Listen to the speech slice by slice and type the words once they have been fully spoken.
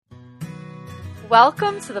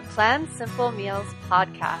Welcome to the Plan Simple Meals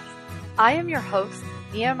podcast. I am your host,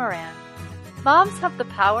 Mia Moran. Moms have the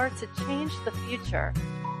power to change the future,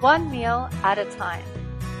 one meal at a time.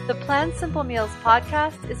 The Plan Simple Meals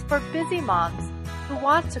podcast is for busy moms who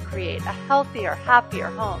want to create a healthier, happier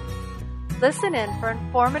home. Listen in for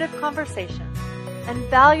informative conversations and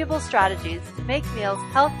valuable strategies to make meals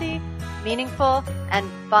healthy, meaningful, and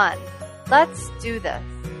fun. Let's do this.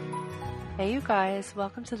 Hey, you guys,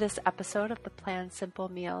 welcome to this episode of the Plan Simple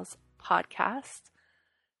Meals podcast.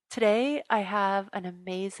 Today, I have an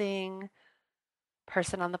amazing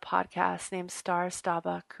person on the podcast named Star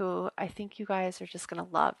Starbuck, who I think you guys are just going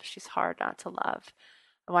to love. She's hard not to love.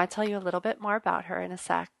 I want to tell you a little bit more about her in a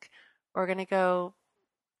sec. We're going to go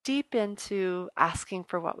deep into asking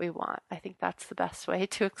for what we want. I think that's the best way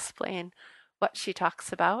to explain what she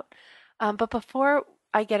talks about. But before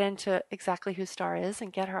I get into exactly who Star is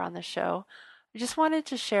and get her on the show, I just wanted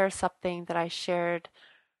to share something that I shared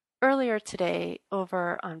earlier today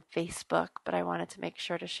over on Facebook, but I wanted to make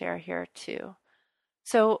sure to share here too.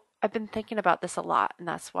 So I've been thinking about this a lot, and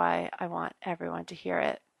that's why I want everyone to hear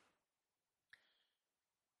it.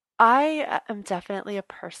 I am definitely a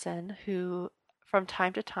person who, from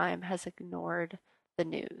time to time, has ignored the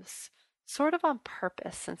news, sort of on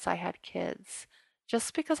purpose since I had kids,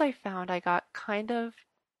 just because I found I got kind of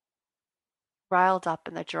riled up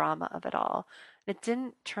in the drama of it all. It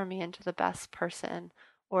didn't turn me into the best person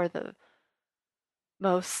or the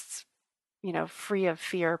most, free of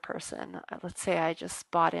fear person. Let's say I just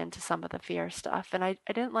bought into some of the fear stuff, and I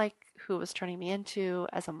didn't like who it was turning me into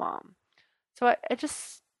as a mom. So I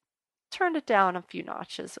just turned it down a few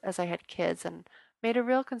notches as I had kids and made a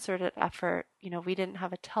real concerted effort. We didn't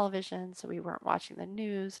have a television, so we weren't watching the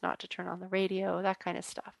news, not to turn on the radio, that kind of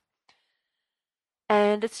stuff.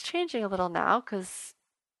 And it's changing a little now because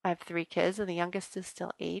I have 3 kids and the youngest is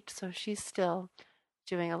still 8, so she's still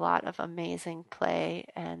doing a lot of amazing play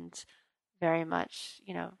and very much,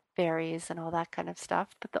 berries and all that kind of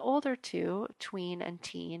stuff. But the older 2, tween and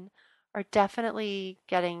teen, are definitely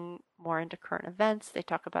getting more into current events. They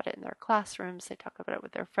talk about it in their classrooms, they talk about it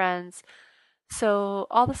with their friends. So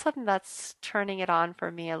all of a sudden that's turning it on for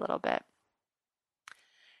me a little bit.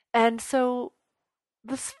 And so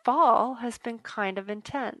this fall has been kind of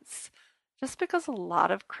intense just because a lot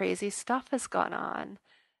of crazy stuff has gone on.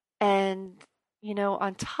 And,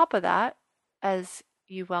 on top of that, as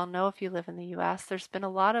you well know if you live in the US, there's been a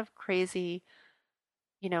lot of crazy,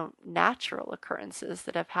 natural occurrences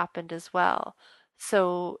that have happened as well.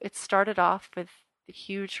 So it started off with the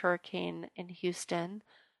huge hurricane in Houston,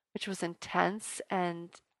 which was intense, and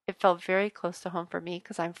it felt very close to home for me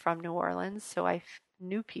because I'm from New Orleans. So I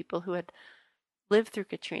knew people who had lived through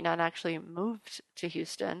Katrina and actually moved to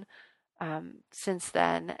Houston since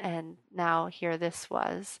then, and now here this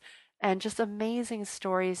was. And just amazing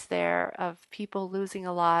stories there of people losing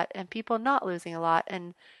a lot and people not losing a lot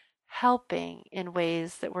and helping in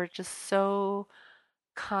ways that were just so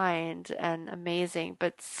kind and amazing,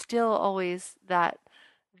 but still always that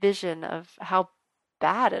vision of how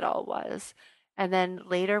bad it all was. And then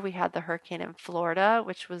later we had the hurricane in Florida,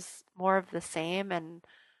 which was more of the same, and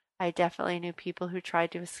I definitely knew people who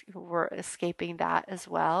who were escaping that as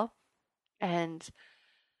well. And,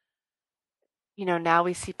 now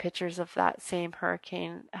we see pictures of that same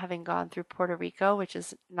hurricane having gone through Puerto Rico, which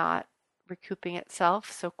is not recouping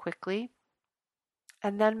itself so quickly.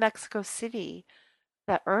 And then Mexico City,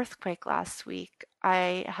 that earthquake last week,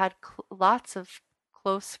 I had lots of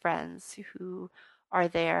close friends who are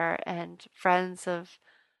there and friends of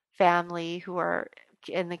family who are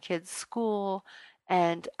in the kids' school.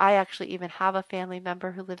 And I actually even have a family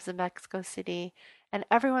member who lives in Mexico City, and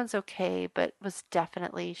everyone's okay, but was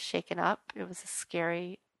definitely shaken up. It was a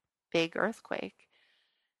scary, big earthquake.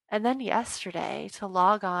 And then yesterday, to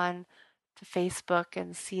log on to Facebook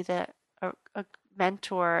and see that a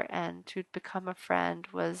mentor and who'd become a friend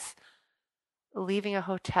was leaving a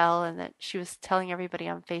hotel, and that she was telling everybody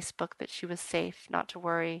on Facebook that she was safe, not to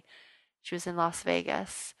worry. She was in Las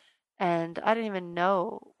Vegas. And I didn't even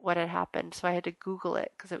know what had happened, so I had to Google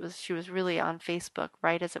it because she was really on Facebook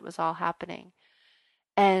right as it was all happening.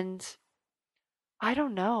 And I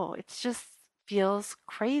don't know, it just feels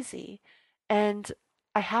crazy. And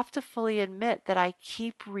I have to fully admit that I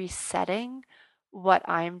keep resetting what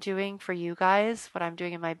I'm doing for you guys, what I'm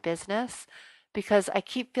doing in my business, because I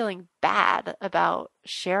keep feeling bad about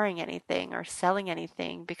sharing anything or selling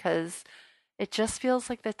anything because it just feels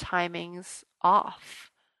like the timing's off.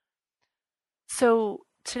 So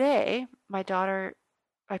today,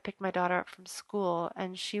 I picked my daughter up from school,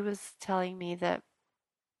 and she was telling me that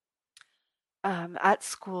at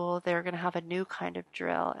school, they're going to have a new kind of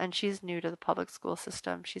drill, and she's new to the public school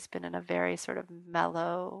system. She's been in a very sort of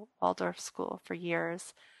mellow Waldorf school for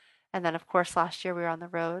years. And then, of course, last year we were on the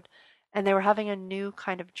road, and they were having a new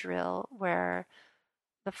kind of drill where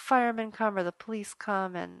the firemen come or the police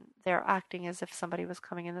come, and they're acting as if somebody was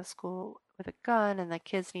coming in the school with a gun, and the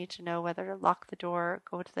kids need to know whether to lock the door,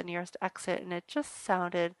 go to the nearest exit. And it just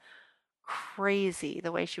sounded crazy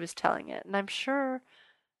the way she was telling it. And I'm sure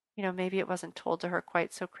maybe it wasn't told to her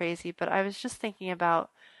quite so crazy, but I was just thinking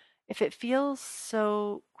about if it feels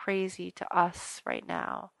so crazy to us right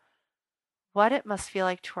now, what it must feel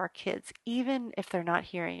like to our kids, even if they're not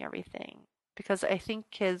hearing everything. Because I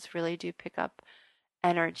think kids really do pick up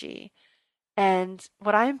energy. And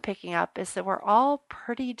what I'm picking up is that we're all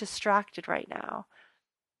pretty distracted right now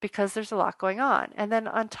because there's a lot going on. And then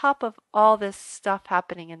on top of all this stuff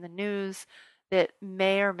happening in the news that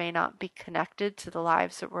may or may not be connected to the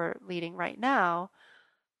lives that we're leading right now,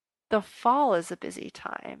 the fall is a busy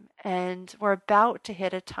time. And we're about to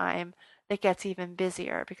hit a time that gets even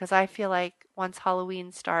busier because I feel like once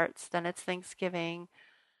Halloween starts, then it's Thanksgiving,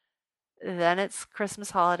 then it's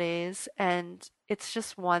Christmas holidays, and it's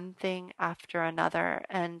just one thing after another.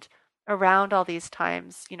 And around all these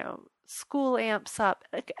times, school amps up,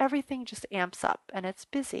 like everything just amps up and it's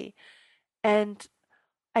busy. And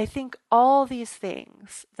I think all these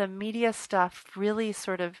things, the media stuff really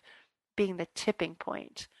sort of being the tipping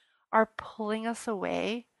point, are pulling us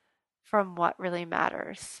away from what really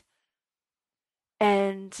matters.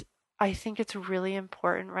 And I think it's really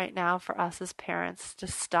important right now for us as parents to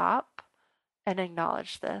stop and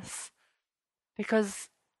acknowledge this. Because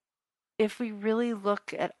if we really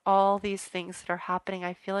look at all these things that are happening,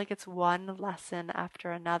 I feel like it's one lesson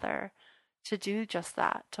after another to do just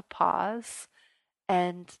that, to pause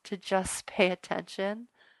and to just pay attention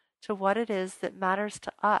to what it is that matters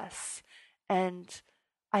to us. And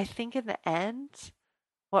I think in the end,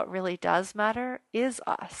 what really does matter is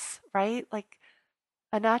us, right? Like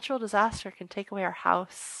a natural disaster can take away our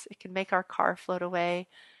house, it can make our car float away,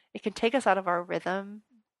 it can take us out of our rhythm.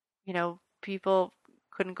 People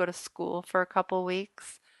couldn't go to school for a couple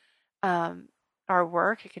weeks. Um, our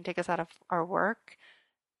work, it can take us out of our work.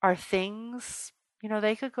 Our things,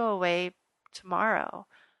 they could go away tomorrow.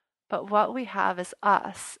 But what we have is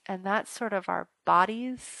us, and that's sort of our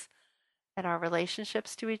bodies and our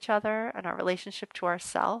relationships to each other and our relationship to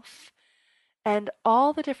ourself. And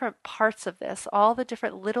all the different parts of this, all the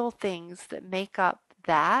different little things that make up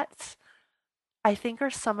that, I think are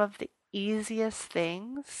some of the easiest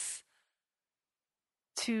things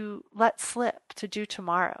to let slip, to do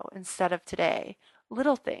tomorrow instead of today.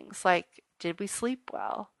 Little things like, did we sleep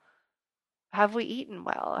well? Have we eaten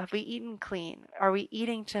well? Have we eaten clean? Are we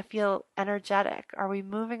eating to feel energetic? Are we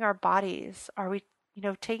moving our bodies? Are we,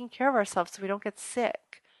 taking care of ourselves so we don't get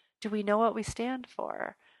sick? Do we know what we stand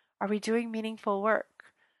for? Are we doing meaningful work?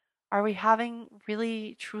 Are we having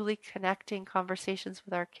really, truly connecting conversations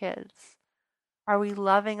with our kids? Are we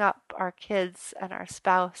loving up our kids and our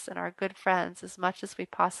spouse and our good friends as much as we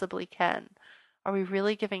possibly can? Are we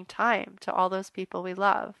really giving time to all those people we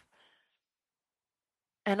love?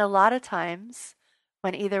 And a lot of times,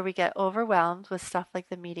 when either we get overwhelmed with stuff like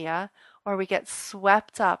the media or we get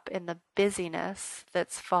swept up in the busyness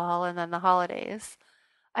that's fall and then the holidays,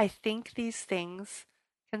 I think these things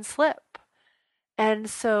can slip. And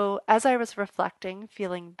so, as I was reflecting,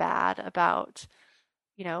 feeling bad about,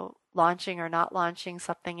 launching or not launching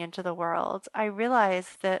something into the world, I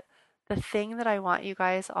realized that the thing that I want you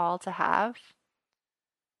guys all to have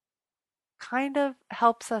kind of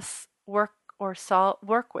helps us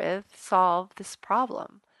solve this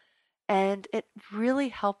problem. And it really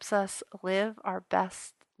helps us live our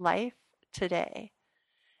best life today.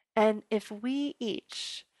 And if we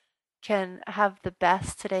each can have the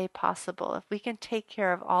best today possible, if we can take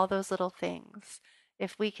care of all those little things,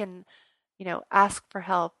 if we can, ask for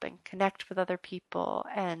help and connect with other people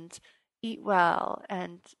and eat well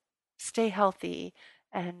and stay healthy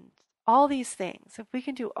and all these things, if we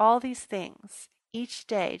can do all these things each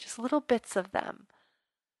day, just little bits of them,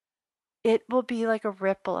 it will be like a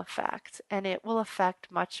ripple effect and it will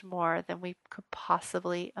affect much more than we could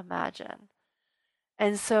possibly imagine.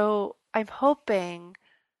 And so I'm hoping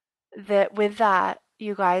that with that,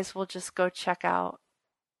 you guys will just go check out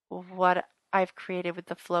what I've created with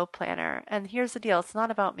the Flow Planner. And here's the deal, it's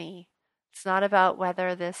not about me. It's not about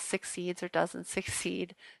whether this succeeds or doesn't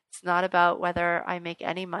succeed. It's not about whether I make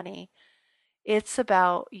any money. It's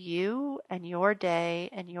about you and your day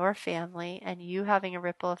and your family and you having a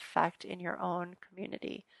ripple effect in your own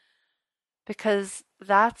community. Because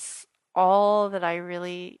that's all that I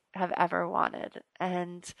really have ever wanted.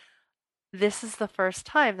 And this is the first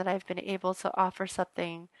time that I've been able to offer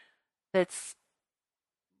something that's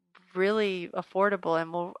really affordable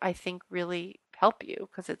and will, I think, really help you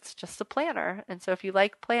because it's just a planner. And so if you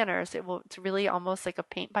like planners, it's really almost like a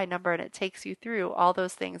paint by number and it takes you through all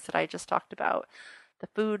those things that I just talked about. The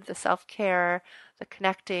food, the self-care, the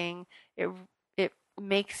connecting. It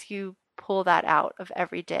makes you pull that out of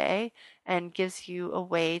every day and gives you a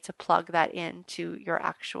way to plug that into your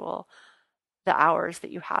actual the hours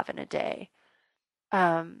that you have in a day.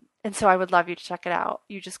 And so I would love you to check it out.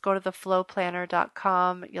 You just go to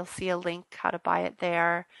theflowplanner.com. You'll see a link how to buy it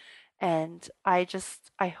there. And I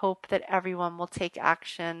hope that everyone will take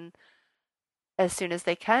action as soon as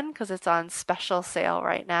they can because it's on special sale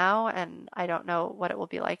right now. And I don't know what it will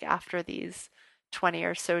be like after these 20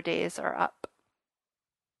 or so days are up.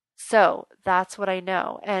 So that's what I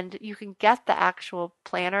know. And you can get the actual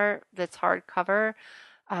planner that's hardcover.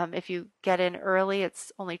 If you get in early,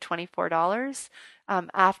 it's only $24.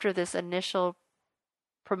 After this initial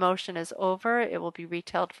promotion is over, it will be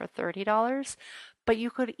retailed for $30. But you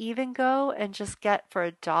could even go and just get for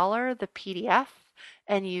 $1 the PDF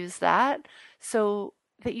and use that so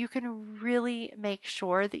that you can really make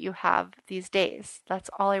sure that you have these days. That's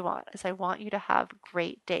all I want is I want you to have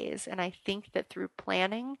great days. And I think that through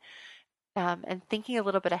planning and thinking a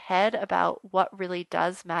little bit ahead about what really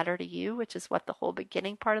does matter to you, which is what the whole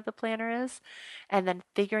beginning part of the planner is, and then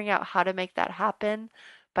figuring out how to make that happen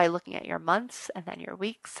by looking at your months and then your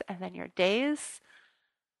weeks and then your days,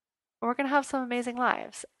 we're going to have some amazing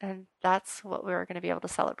lives. And that's what we're going to be able to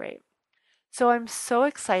celebrate. So I'm so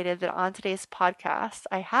excited that on today's podcast,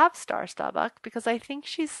 I have Star Starbuck because I think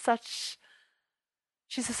she's such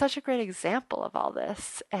a great example of all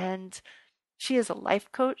this. And she is a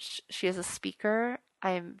life coach. She is a speaker.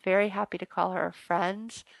 I am very happy to call her a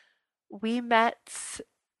friend. We met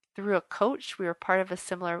through a coach. We were part of a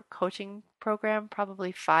similar coaching program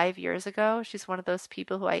probably 5 years ago. She's one of those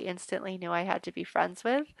people who I instantly knew I had to be friends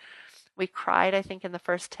with. We cried, I think, in the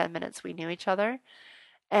first 10 minutes we knew each other.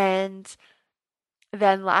 And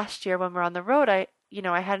then last year when we were on the road, I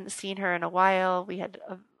hadn't seen her in a while. We had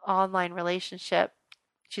an online relationship.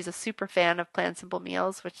 She's a super fan of Plan Simple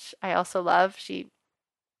Meals, which I also love. She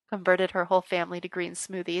converted her whole family to green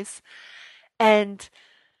smoothies. And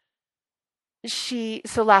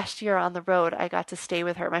so last year on the road, I got to stay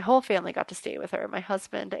with her. My whole family got to stay with her, my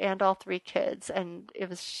husband and all three kids. And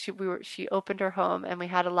she opened her home and we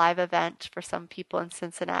had a live event for some people in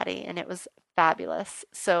Cincinnati and it was fabulous.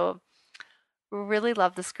 So really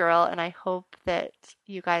love this girl and I hope that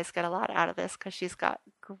you guys get a lot out of this because she's got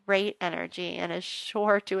great energy and is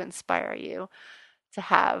sure to inspire you to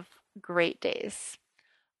have great days.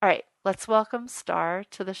 All right, let's welcome Star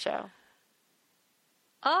to the show.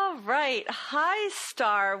 All right. Hi,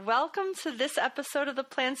 Star. Welcome to this episode of the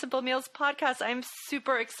Plan Simple Meals podcast. I'm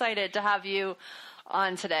super excited to have you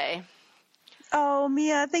on today. Oh,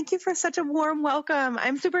 Mia, thank you for such a warm welcome.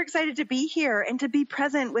 I'm super excited to be here and to be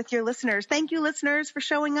present with your listeners. Thank you, listeners, for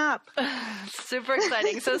showing up. Super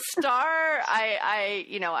exciting. So, Star,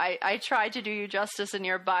 I tried to do you justice in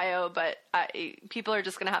your bio, but people are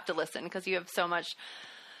just going to have to listen because you have so much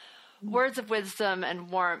words of wisdom and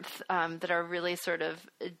warmth that are really sort of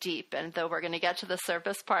deep. And though we're going to get to the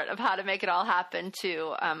surface part of how to make it all happen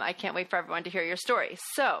too, I can't wait for everyone to hear your story.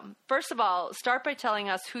 So first of all, start by telling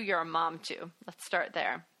us who you're a mom to. Let's start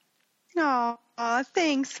there. Oh,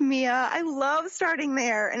 thanks, Mia. I love starting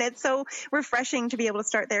there. And it's so refreshing to be able to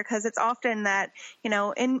start there because it's often that,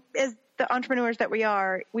 as the entrepreneurs that we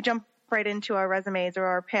are, we jump right into our resumes or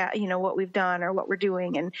our what we've done or what we're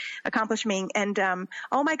doing and accomplishing. And,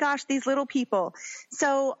 oh my gosh, these little people.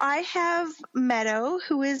 So I have Meadow,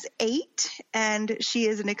 who is 8 and she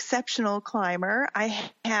is an exceptional climber.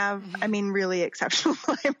 Really exceptional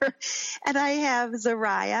climber. And I have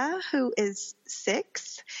Zariah, who is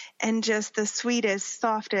 6 and just the sweetest,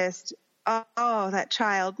 softest. Oh, that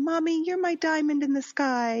child. Mommy, you're my diamond in the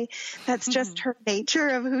sky. That's just her nature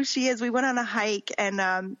of who she is. We went on a hike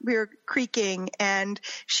and we were creaking and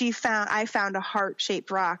I found a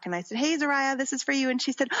heart-shaped rock and I said, "Hey, Zariah, this is for you." And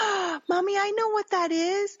she said, "Oh, Mommy, I know what that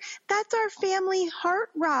is. That's our family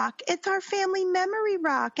heart rock. It's our family memory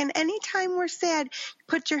rock. And anytime we're sad,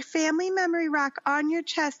 put your family memory rock on your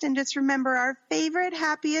chest and just remember our favorite,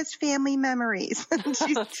 happiest family memories."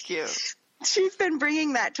 That's cute. She's been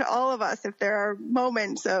bringing that to all of us if there are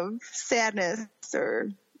moments of sadness or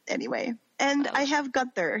anyway. And I have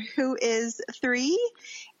Gunther, who is 3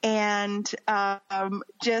 and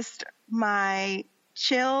just my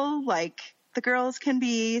chill, like the girls can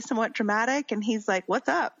be somewhat dramatic and he's like, "What's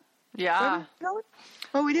up?" Yeah.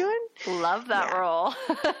 What are we doing? Love that role.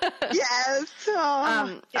 Yes.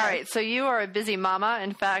 All right. So you are a busy mama.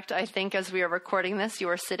 In fact, I think as we are recording this, you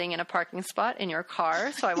are sitting in a parking spot in your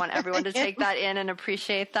car. So I want everyone to take that in and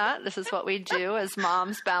appreciate that. This is what we do as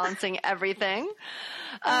moms, balancing everything.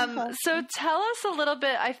 So tell us a little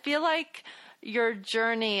bit. I feel like your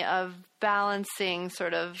journey of balancing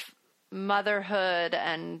sort of motherhood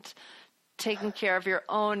and taking care of your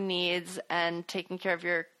own needs and taking care of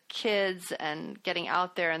your kids and getting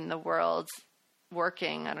out there in the world,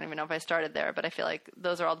 working. I don't even know if I started there, but I feel like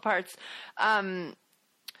those are all the parts. I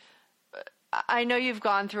know you've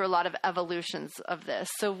gone through a lot of evolutions of this.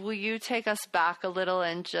 So will you take us back a little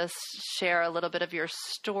and just share a little bit of your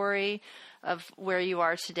story of where you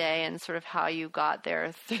are today and sort of how you got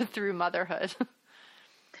there through motherhood?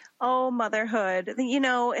 Oh, motherhood.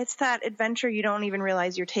 It's that adventure you don't even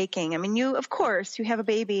realize you're taking. I mean, of course, you have a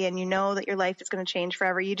baby and you know that your life is going to change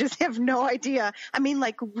forever. You just have no idea. I mean,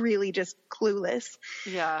 like really just clueless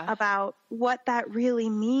about what that really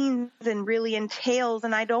means and really entails.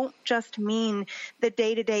 And I don't just mean the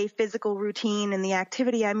day-to-day physical routine and the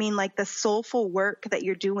activity. I mean, like the soulful work that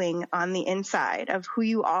you're doing on the inside of who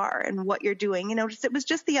you are and what you're doing. It was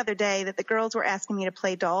just the other day that the girls were asking me to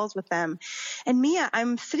play dolls with them. And Mia,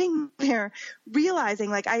 I'm sitting there realizing,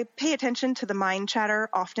 like, I pay attention to the mind chatter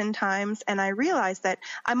oftentimes, and I realize that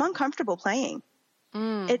I'm uncomfortable playing.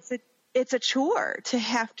 It's a chore to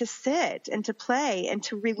have to sit and to play and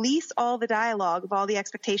to release all the dialogue of all the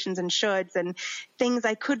expectations and shoulds and things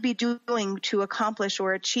I could be doing to accomplish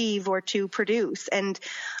or achieve or to produce. And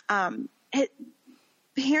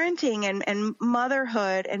parenting and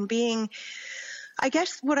motherhood and being, I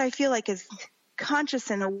guess what I feel like is conscious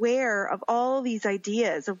and aware of all these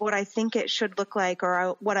ideas of what I think it should look like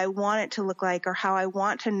or what I want it to look like or how I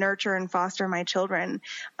want to nurture and foster my children.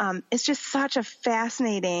 It's just such a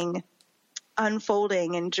fascinating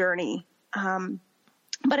unfolding and journey. But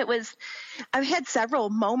I've had several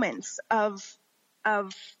moments of, I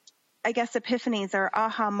guess, epiphanies or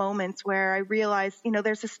aha moments where I realized,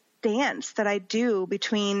 there's this dance that I do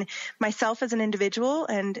between myself as an individual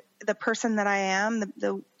and the person that I am,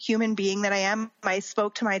 the human being that I am. I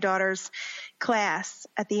spoke to my daughter's class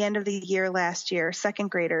at the end of the year last year,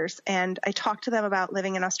 second graders, and I talked to them about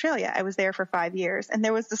living in Australia. I was there for 5 years, and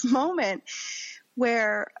there was this moment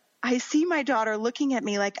where I see my daughter looking at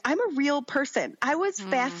me like I'm a real person. I was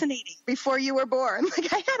fascinating before you were born.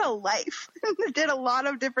 Like I had a life and did a lot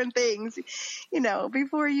of different things,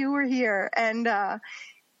 before you were here. And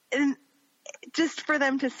just for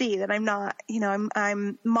them to see that I'm not,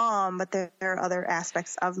 I'm mom, but there are other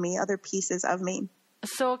aspects of me, other pieces of me.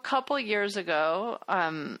 So a couple years ago,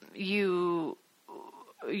 and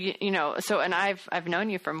I've known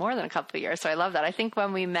you for more than a couple of years, so I love that. I think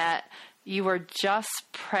when we met, you were just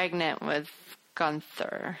pregnant with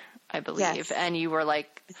Gunther, I believe, yes. And you were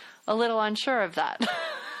like a little unsure of that.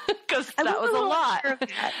 Because that was a lot. It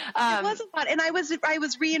was a lot. And I was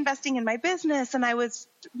reinvesting in my business, and I was,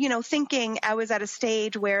 thinking I was at a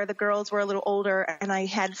stage where the girls were a little older and I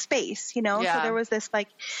had space, Yeah. So there was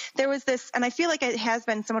this, and I feel like it has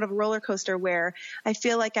been somewhat of a roller coaster where I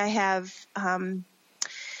feel like I have,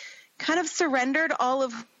 kind of surrendered all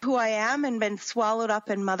of who I am and been swallowed up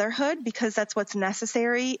in motherhood because that's what's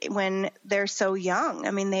necessary when they're so young.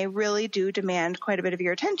 I mean, they really do demand quite a bit of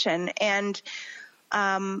your attention. And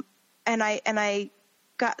I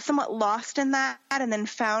got somewhat lost in that and then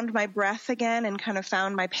found my breath again and kind of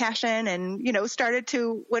found my passion and, started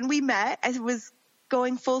to, when we met, I was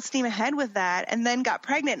going full steam ahead with that and then got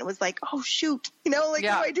pregnant and was like, oh shoot, what do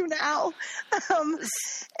I do now?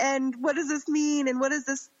 And what does this mean? And what does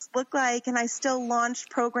this look like? And I still launched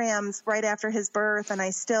programs right after his birth, and I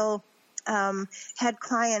still, had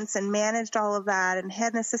clients and managed all of that and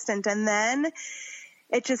had an assistant. And then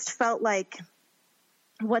it just felt like,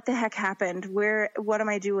 what the heck happened? What am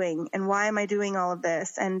I doing? And why am I doing all of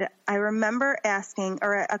this? And I remember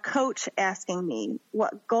a coach asking me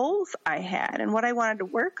what goals I had and what I wanted to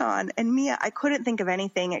work on. And Mia, I couldn't think of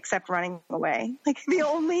anything except running away. Like the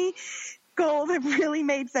only goal that really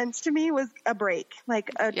made sense to me was a break,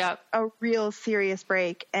 like a real serious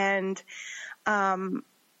break. So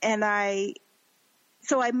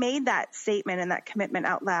I made that statement and that commitment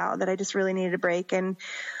out loud that I just really needed a break. And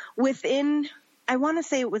I want to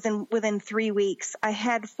say it was within 3 weeks, I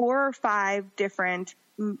had 4 or 5 different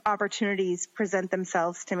opportunities present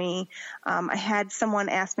themselves to me. I had someone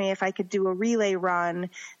ask me if I could do a relay run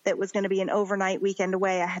that was going to be an overnight weekend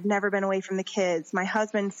away. I had never been away from the kids. My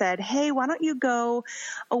husband said, hey, why don't you go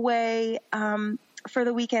away for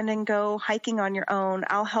the weekend and go hiking on your own.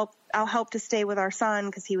 I'll help to stay with our son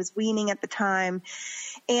because he was weaning at the time.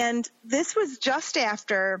 And this was just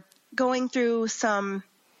after going through some,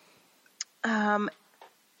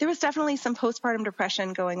 there was definitely some postpartum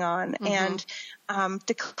depression going on, and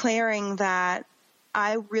declaring that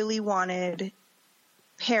I really wanted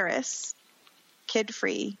Paris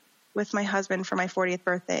kid-free with my husband for my 40th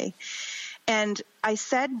birthday. And I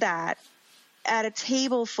said that at a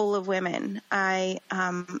table full of women. I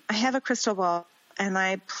have a crystal ball and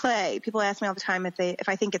I play. People ask me all the time if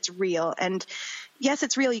I think it's real. And yes,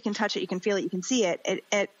 it's real. You can touch it, you can feel it, you can see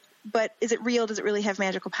it. But is it real? Does it really have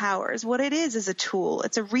magical powers? What it is a tool.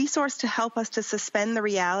 It's a resource to help us to suspend the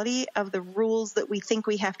reality of the rules that we think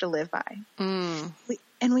we have to live by. And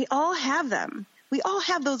we all have them. We all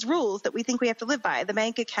have those rules that we think we have to live by. The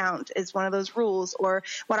bank account is one of those rules, or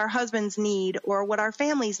what our husbands need, or what our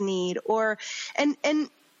families need, and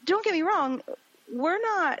don't get me wrong, we're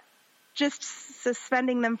not just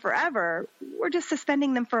suspending them forever. We're just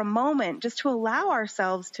suspending them for a moment, just to allow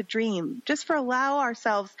ourselves to dream, just for allow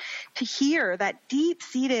ourselves to hear that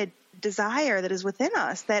deep-seated desire that is within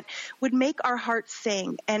us that would make our hearts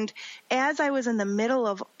sing. And as I was in the middle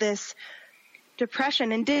of this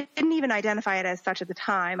depression and didn't even identify it as such at the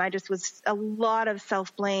time, I just was a lot of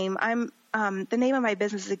self-blame. The name of my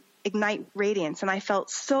business is Ignite Radiance, and I felt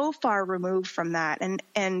so far removed from that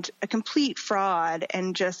and a complete fraud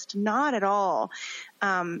and just not at all.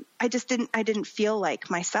 I didn't feel like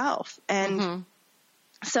myself. And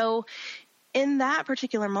so in that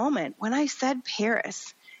particular moment, when I said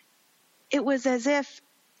Paris, it was as if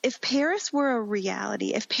Paris were a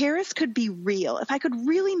reality, if Paris could be real, if I could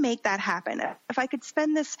really make that happen, if I could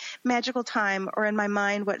spend this magical time, or in my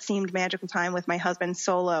mind what seemed magical time with my husband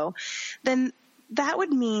solo, then that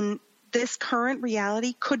would mean this current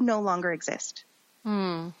reality could no longer exist.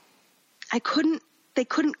 They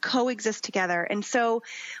couldn't coexist together. And so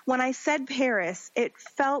when I said Paris, it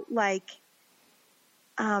felt like,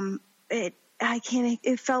 it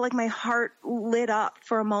felt like my heart lit up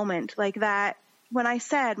for a moment, like that. When I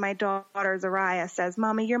said, my daughter Zariah says,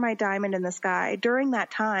 "Mommy, you're my diamond in the sky." During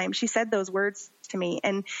that time, she said those words to me,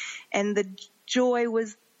 and the joy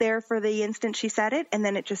was there for the instant she said it, and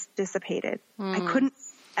then it just dissipated.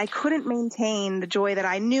 I couldn't maintain the joy that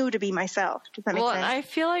I knew to be myself. Does that make sense? Well, I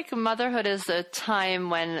feel like motherhood is a time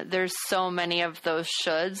when there's so many of those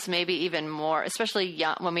shoulds, maybe even more, especially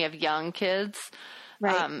when we have young kids.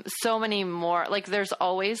 Right. So many more, like there's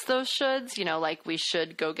always those shoulds, like we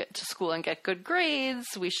should go get to school and get good grades.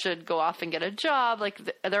 We should go off and get a job. Like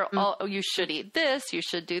they're all, you should eat this, you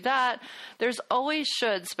should do that. There's always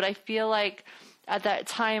shoulds, but I feel like at that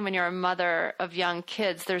time when you're a mother of young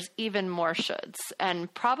kids, there's even more shoulds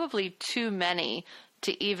and probably too many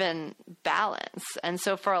to even balance. And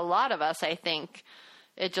so for a lot of us, I think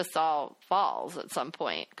it just all falls at some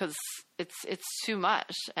point because it's too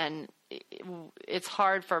much, and it's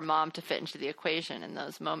hard for mom to fit into the equation in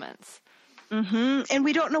those moments. And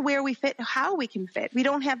we don't know where we fit, how we can fit. We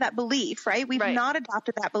don't have that belief, right? We've not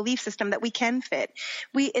adopted that belief system that we can fit.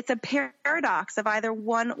 It's a paradox of either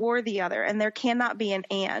one or the other, and there cannot be an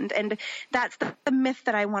and that's the myth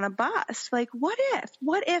that I want to bust. Like, what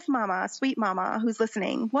if mama, sweet mama who's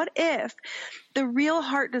listening, what if the real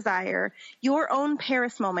heart desire, your own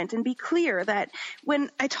Paris moment, and be clear that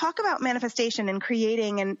when I talk about manifestation and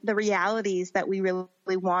creating and the realities that we really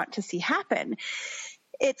want to see happen,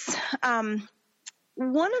 it's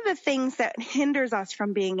one of the things that hinders us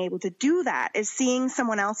from being able to do that is seeing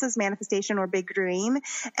someone else's manifestation or big dream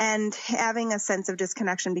and having a sense of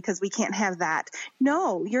disconnection because we can't have that.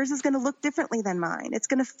 No, yours is going to look differently than mine. It's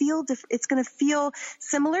going to feel it's going to feel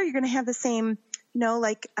similar. You're going to have the same,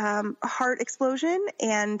 heart explosion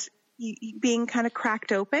and you being kind of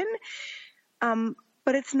cracked open.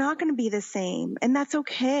 But it's not going to be the same, and that's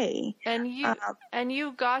okay. And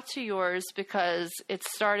you got to yours because it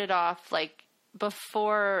started off like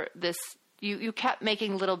before this. You kept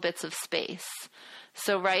making little bits of space.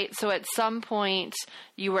 So at some point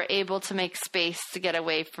you were able to make space to get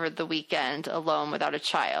away for the weekend alone without a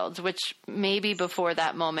child, which maybe before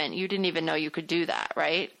that moment you didn't even know you could do that,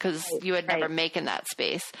 right? Because you had never making that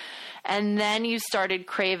space. And then you started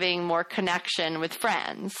craving more connection with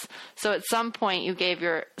friends. So at some point you gave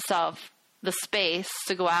yourself the space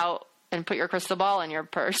to go out and put your crystal ball in your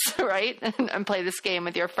purse, right? and play this game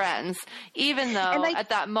with your friends, even though at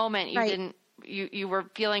that moment you didn't. You were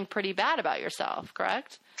feeling pretty bad about yourself,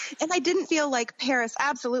 correct? And I didn't feel like Paris,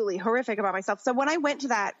 absolutely horrific about myself. So when I went to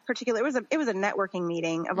that particular, it was a networking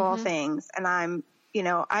meeting of all things, and I'm you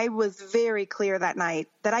know, I was very clear that night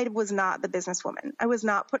that I was not the businesswoman. I was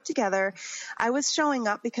not put together. I was showing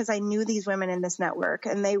up because I knew these women in this network,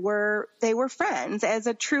 and they were friends, as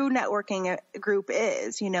a true networking group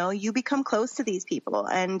is. You know, you become close to these people,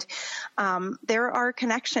 and there are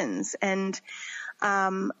connections. And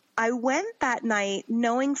I went that night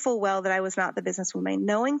knowing full well that I was not the businesswoman,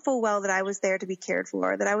 knowing full well that I was there to be cared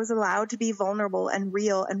for, that I was allowed to be vulnerable and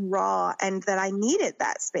real and raw, and that I needed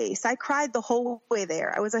that space. I cried the whole way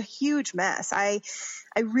there. I was a huge mess. I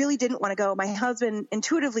really didn't want to go. My husband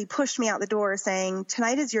intuitively pushed me out the door saying,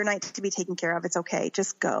 tonight is your night to be taken care of. It's okay.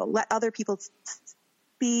 Just go. Let other people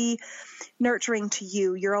be nurturing to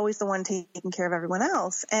you. You're always the one taking care of everyone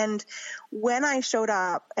else. And when I showed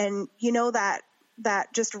up, and you know that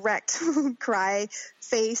just wrecked cry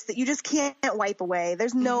face that you just can't wipe away.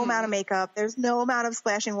 There's no amount of makeup. There's no amount of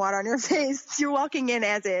splashing water on your face. You're walking in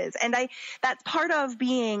as is. And that's part of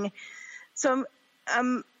being, so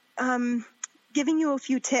I'm giving you a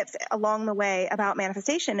few tips along the way about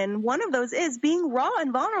manifestation. And one of those is being raw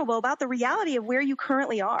and vulnerable about the reality of where you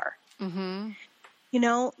currently are. Mm-hmm. You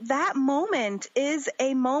know, that moment is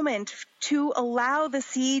a moment to allow the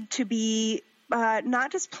seed to be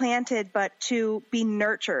not just planted, but to be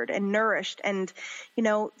nurtured and nourished. And, you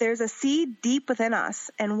know, there's a seed deep within us.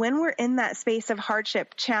 And when we're in that space of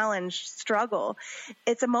hardship, challenge, struggle,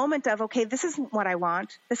 it's a moment of, okay, this isn't what I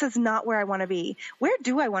want. This is not where I want to be. Where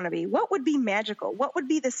do I want to be? What would be magical? What would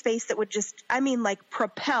be the space that would just,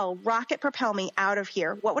 rocket propel me out of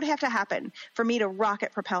here? What would have to happen for me to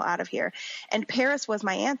rocket propel out of here? And Paris was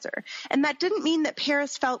my answer. And that didn't mean that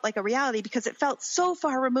Paris felt like a reality, because it felt so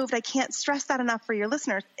far removed. I can't stress that enough for your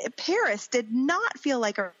listeners. Paris did not feel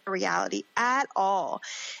like a reality at all.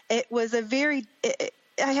 It was I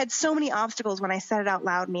had so many obstacles when I said it out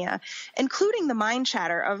loud, Mia, including the mind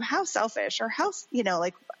chatter of how selfish, or how, you know,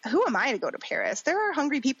 like, who am I to go to Paris? There are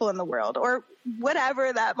hungry people in the world, or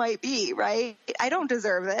whatever that might be, right? I don't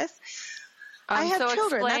deserve this. I have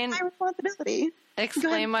children. That's my responsibility.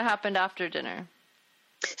 Explain what happened after dinner.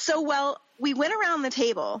 So, well, we went around the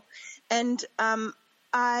table, and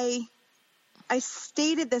I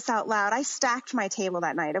stated this out loud. I stacked my table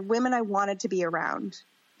that night of women I wanted to be around.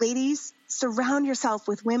 Ladies, surround yourself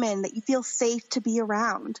with women that you feel safe to be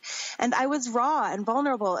around. And I was raw and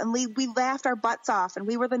vulnerable, and we laughed our butts off, and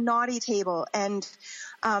we were the naughty table. And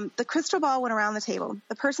the crystal ball went around the table.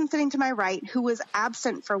 The person sitting to my right, who was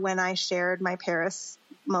absent for when I shared my Paris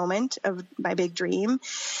moment of my big dream,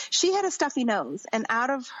 she had a stuffy nose, and out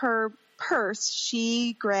of her purse,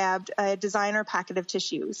 she grabbed a designer packet of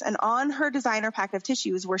tissues, and on her designer packet of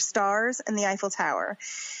tissues were stars and the Eiffel Tower.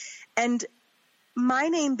 And my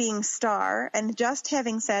name being Star, and just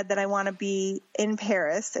having said that I want to be in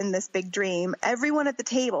Paris in this big dream, everyone at the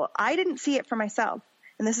table, I didn't see it for myself.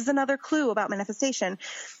 And this is another clue about manifestation.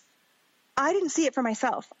 I didn't see it for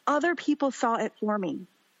myself. Other people saw it for me.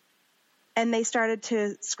 And they started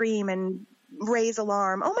to scream and raise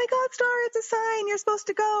alarm. Oh my God, Star, it's a sign. You're supposed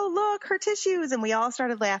to go. Look, her tissues. And we all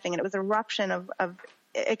started laughing, and it was an eruption of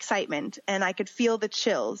excitement, and I could feel the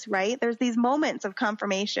chills, right? There's these moments of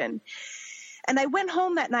confirmation. And I went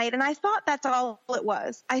home that night, and I thought that's all it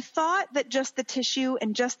was. I thought that just the tissue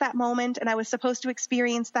and just that moment, and I was supposed to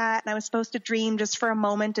experience that, and I was supposed to dream just for a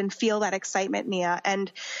moment and feel that excitement, Mia.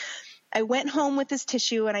 And I went home with this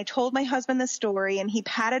tissue, and I told my husband the story, and he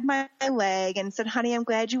patted my leg and said, honey, I'm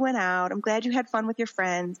glad you went out. I'm glad you had fun with your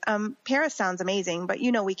friends. Paris sounds amazing, but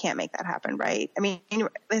you know we can't make that happen, right? I mean,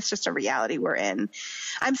 it's just a reality we're in.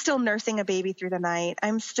 I'm still nursing a baby through the night.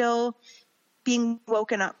 I'm still being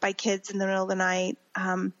woken up by kids in the middle of the night.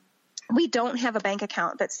 We don't have a bank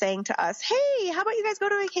account that's saying to us, hey, how about you guys go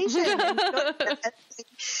to vacation?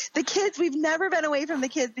 The kids, we've never been away from the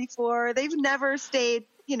kids before. They've never stayed,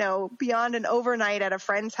 you know, beyond an overnight at a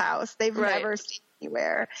friend's house. They've never stayed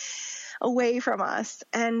anywhere away from us.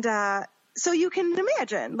 And so you can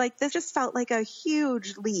imagine, like, this just felt like a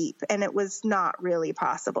huge leap, and it was not really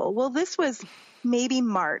possible. Well, this was maybe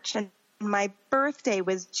March, and my birthday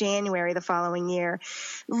was January the following year.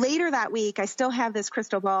 Later that week, I still have this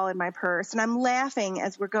crystal ball in my purse, and I'm laughing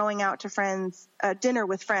as we're going out to friends, dinner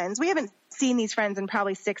with friends. We haven't seen these friends in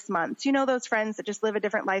probably 6 months. You know, those friends that just live a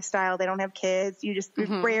different lifestyle. They don't have kids. You just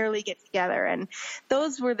rarely get together. And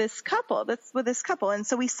those were this couple. That's with this couple. And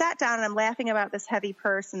so we sat down, and I'm laughing about this heavy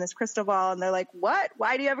purse and this crystal ball. And they're like, what?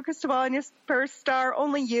 Why do you have a crystal ball in your purse, Star?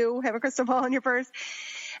 Only you have a crystal ball in your purse.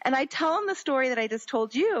 And I tell them the story that I just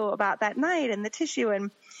told you about that night and the tissue. And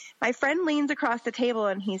my friend leans across the table,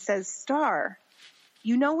 and he says, Star,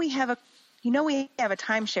 you know we have a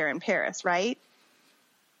timeshare in Paris, right?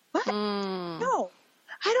 What? No,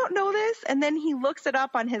 I don't know this. And then he looks it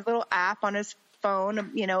up on his little app on his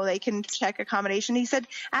phone, they can check accommodation. He said,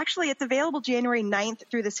 actually, it's available January 9th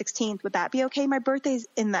through the 16th. Would that be okay? My birthday's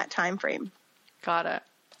in that time frame. Got it.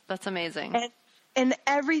 That's amazing. And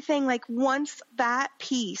everything, like once that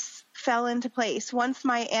piece fell into place, once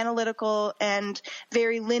my analytical and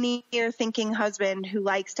very linear thinking husband who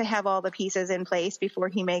likes to have all the pieces in place before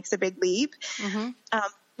he makes a big leap,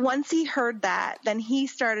 once he heard that, then he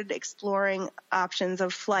started exploring options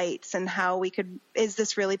of flights and how is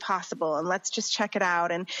this really possible? And let's just check it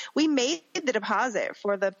out. And we made the deposit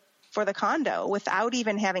for the condo without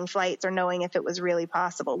even having flights or knowing if it was really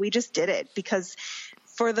possible. We just did it because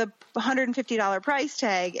for the $150 price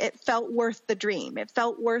tag, it felt worth the dream. It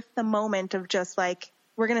felt worth the moment of just like,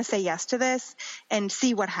 we're going to say yes to this and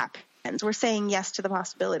see what happens. We're saying yes to the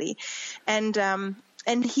possibility.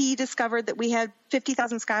 And he discovered that we had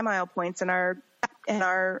 50,000 SkyMile points in our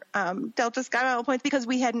Delta SkyMile points because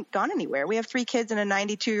we hadn't gone anywhere. We have 3 kids and a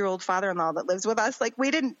 92-year-old father-in-law that lives with us. Like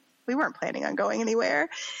we weren't planning on going anywhere.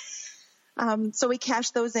 So we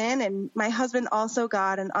cashed those in, and my husband also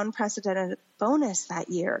got an unprecedented bonus that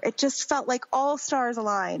year. It just felt like all stars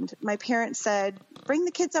aligned. My parents said, bring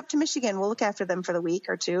the kids up to Michigan. We'll look after them for the week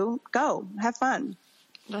or two. Go, have fun.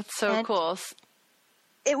 That's so cool.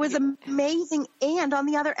 It was amazing. And on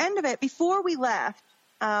the other end of it, before we left,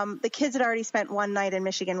 the kids had already spent one night in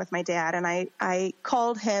Michigan with my dad, and I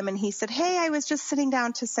called him, and he said, hey, I was just sitting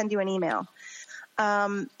down to send you an email.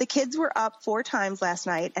 The kids were up 4 times last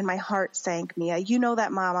night, and my heart sank, Mia. You know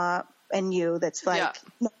that mama and you that's like,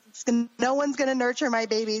 no one's going to nurture my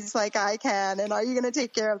babies like I can, and are you going to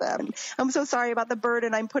take care of them? And I'm so sorry about the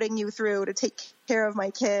burden I'm putting you through to take care of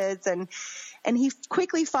my kids. And he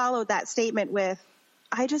quickly followed that statement with,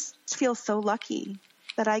 I just feel so lucky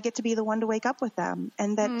that I get to be the one to wake up with them,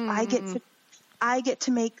 and that I get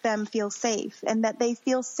to make them feel safe, and that they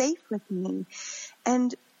feel safe with me.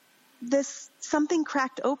 And something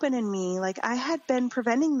cracked open in me. Like I had been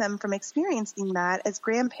preventing them from experiencing that as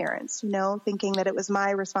grandparents, thinking that it was my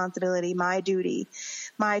responsibility, my duty,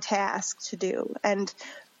 my task to do. And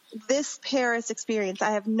this Paris experience,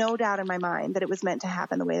 I have no doubt in my mind that it was meant to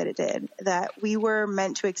happen the way that it did, that we were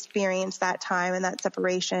meant to experience that time and that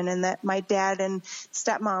separation, and that my dad and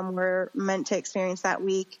stepmom were meant to experience that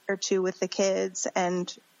week or 2 with the kids.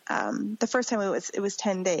 And the first time it was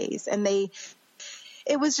 10 days, and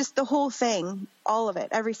it was just the whole thing, all of it,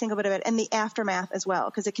 every single bit of it, and the aftermath as well,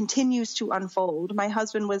 because it continues to unfold. My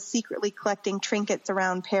husband was secretly collecting trinkets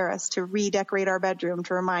around Paris to redecorate our bedroom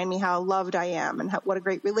to remind me how loved I am and what a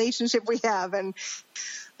great relationship we have. And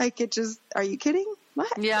are you kidding?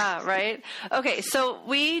 What? Yeah, right. Okay, so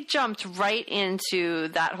we jumped right into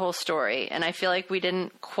that whole story, and I feel like we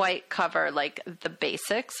didn't quite cover like the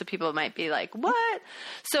basics, so people might be like, what?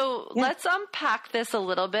 So let's unpack this a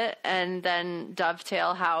little bit and then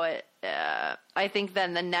dovetail how it, I think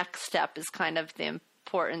then the next step is kind of the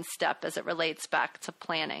important step as it relates back to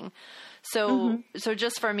planning. So, so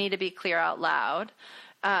just for me to be clear out loud,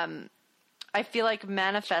 I feel like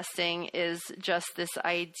manifesting is just this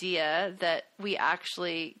idea that we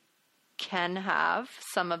actually can have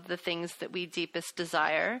some of the things that we deepest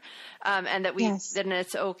desire, and that then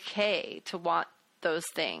it's okay to want those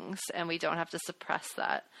things, and we don't have to suppress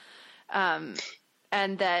that.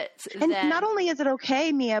 And not only is it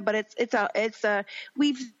okay, Mia, but it's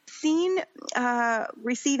we've seen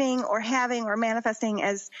receiving or having or manifesting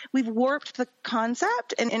as we've warped the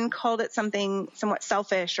concept and called it something somewhat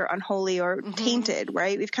selfish or unholy or tainted,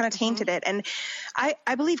 right? We've kind of tainted it. And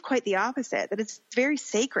I believe quite the opposite, that it's very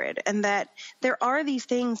sacred, and that there are these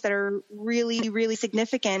things that are really, really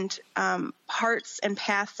significant parts and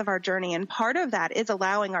paths of our journey. And part of that is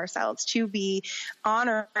allowing ourselves to be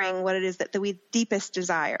honoring what it is that we deepest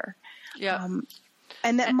desire. Yeah.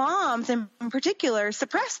 And that moms in particular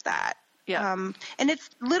suppress that. Yeah. And it's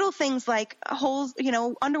little things like holes,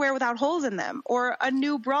 underwear without holes in them, or a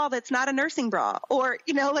new bra that's not a nursing bra, or,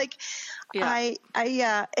 it's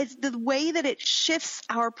the way that it shifts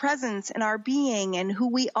our presence and our being and who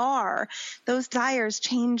we are. Those desires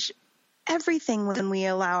change everything when we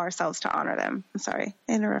allow ourselves to honor them. I'm sorry,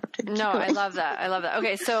 I interrupted. No, I love that.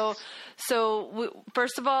 Okay. So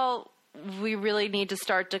first of all, we really need to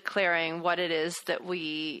start declaring what it is that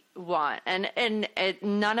we want. And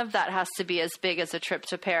none of that has to be as big as a trip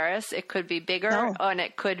to Paris. It could be bigger, and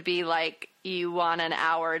it could be like you want an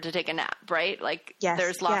hour to take a nap, right? Like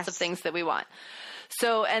there's lots of things that we want.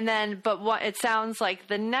 So, but what it sounds like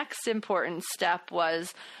the next important step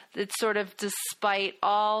was that sort of despite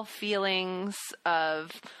all feelings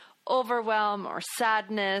of overwhelm or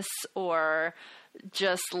sadness or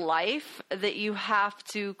just life, that you have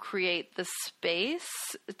to create the space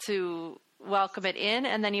to welcome it in,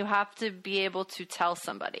 and then you have to be able to tell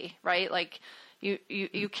somebody, right? Like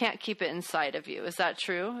you can't keep it inside of you. Is that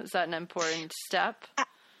true? Is that an important step?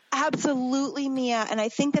 Absolutely, Mia. And I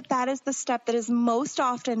think that that is the step that is most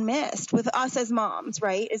often missed with us as moms,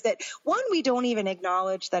 right? Is that one, we don't even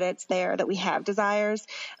acknowledge that it's there, that we have desires.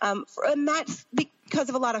 And that's because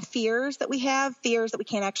of a lot of fears that we have, fears that we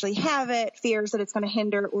can't actually have it, fears that it's going to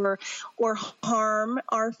hinder or harm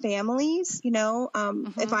our families. You know,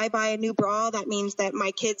 if I buy a new bra, that means that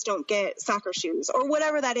my kids don't get soccer shoes or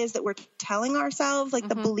whatever that is that we're telling ourselves, like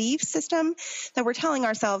the belief system that we're telling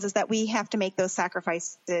ourselves is that we have to make those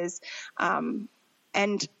sacrifices. And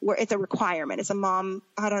it's a requirement. It's a mom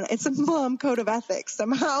code of ethics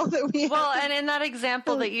somehow that we Well, and in that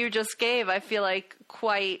example that you just gave, I feel like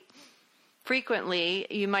quite frequently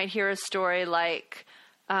you might hear a story like,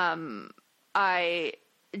 I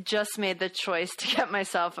just made the choice to get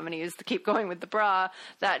myself, I'm going to keep going with the bra,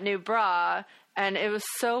 that new bra. And it was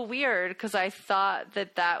so weird because I thought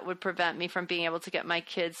that would prevent me from being able to get my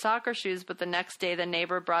kids soccer shoes. But the next day the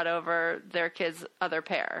neighbor brought over their kids' other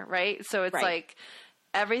pair. Right. So it's like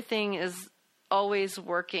everything is always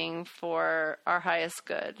working for our highest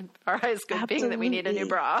good Absolutely. Being that we need a new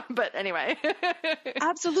bra. But anyway.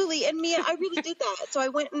 Absolutely. And Mia, I really did that. So I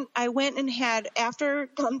went and had, after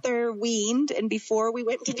Gunther weaned and before we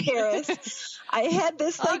went to Paris, I had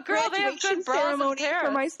this graduation ceremony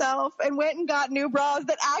for myself and went and got new bras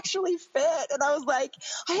that actually fit. And I was like,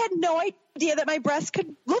 I had no idea that my breasts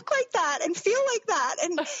could look like that and feel like that.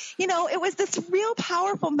 And, you know, it was this real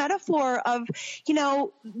powerful metaphor of, you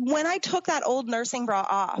know, when I took that old nursing bra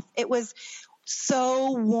off, it was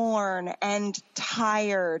so worn and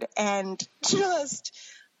tired and just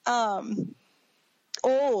old.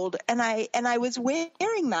 And I was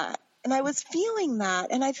wearing that. And I was feeling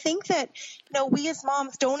that. And I think that, you know, we as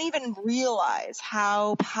moms don't even realize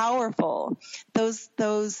how powerful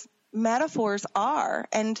those metaphors are.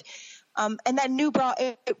 And that new bra,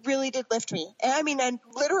 it really did lift me. And I mean, and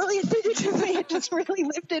literally and figuratively, it just really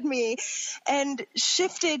lifted me and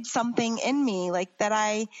shifted something in me, like that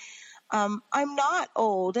I'm not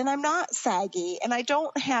old and I'm not saggy and I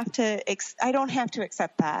don't have to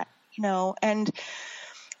accept that, you know, and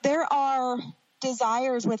there are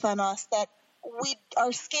desires within us that we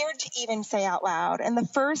are scared to even say out loud. And the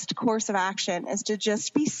first course of action is to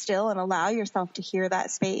just be still and allow yourself to hear that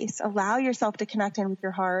space, allow yourself to connect in with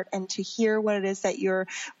your heart and to hear what it is that you're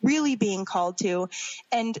really being called to.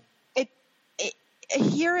 And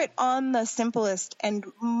hear it on the simplest and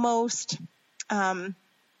most,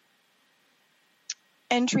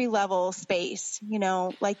 entry level space, you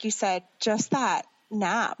know, like you said, just that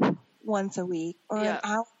nap once a week or an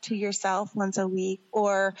hour to yourself once a week,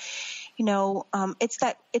 or, you know, it's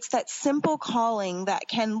that simple calling that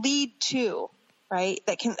can lead to, right?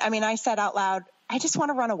 I said out loud, I just want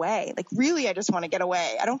to run away. Like really, I just want to get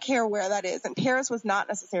away. I don't care where that is. And Paris was not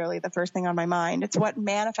necessarily the first thing on my mind. It's what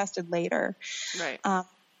manifested later. Right.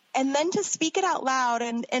 And then to speak it out loud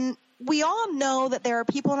and we all know that there are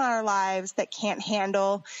people in our lives that can't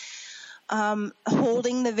handle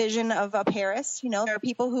holding the vision of a Paris. You know, there are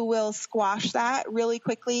people who will squash that really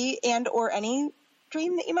quickly and or any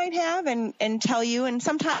dream that you might have and tell you. And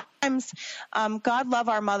sometimes, God love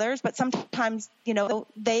our mothers, but sometimes, you know,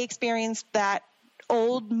 they experienced that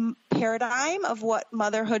old paradigm of what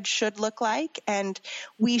motherhood should look like. And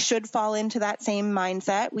we should fall into that same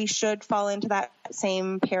mindset. We should fall into that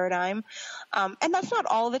same paradigm. And that's not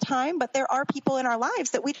all the time, but there are people in our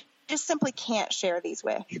lives that we just simply can't share these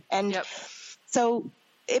with. And so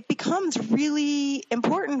it becomes really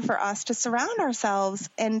important for us to surround ourselves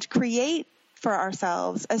and create for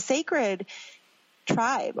ourselves a sacred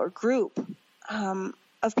tribe or group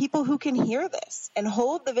of people who can hear this and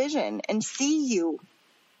hold the vision and see you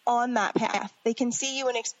on that path. They can see you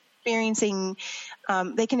and experiencing,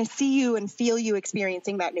 they can see you and feel you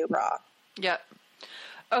experiencing that new bra. Yep.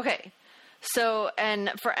 Okay. So,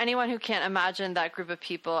 and for anyone who can't imagine that group of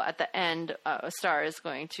people at the end, Star is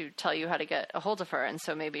going to tell you how to get a hold of her. And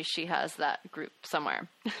so maybe she has that group somewhere.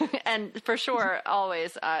 And for sure,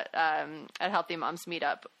 always at Healthy Moms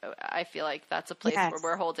Meetup, I feel like that's a place where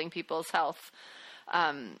we're holding people's health,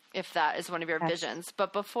 if that is one of your visions.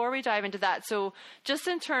 But before we dive into that, so just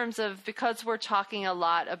in terms of, because we're talking a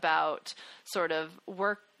lot about sort of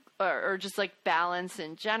work or just like balance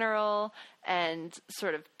in general and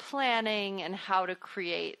sort of planning and how to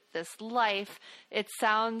create this life, it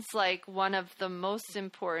sounds like one of the most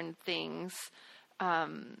important things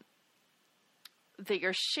that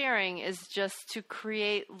you're sharing is just to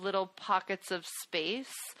create little pockets of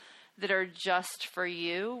space that are just for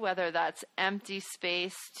you, whether that's empty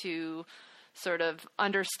space to sort of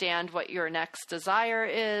understand what your next desire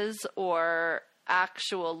is, or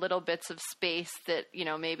actual little bits of space that,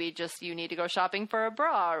 maybe just you need to go shopping for a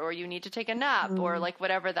bra, or you need to take a nap, or like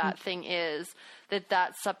whatever that thing is,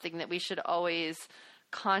 that's something that we should always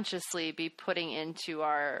consciously be putting into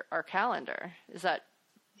our calendar. Is that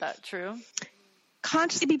true?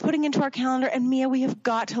 Consciously be putting into our calendar. And Mia, we have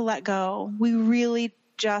got to let go. We really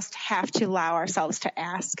just have to allow ourselves to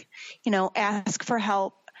ask for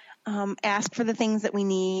help, ask for the things that we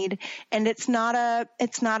need. And it's not a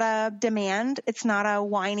demand. It's not a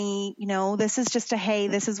whiny, this is just a, hey,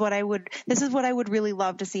 this is what I would really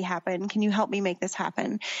love to see happen. Can you help me make this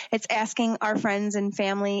happen? It's asking our friends and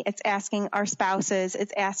family. It's asking our spouses.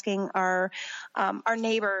 It's asking our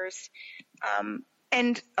neighbors,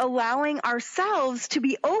 and allowing ourselves to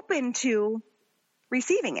be open to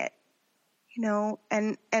receiving it,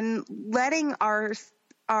 and letting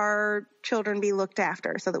our children be looked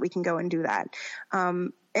after so that we can go and do that.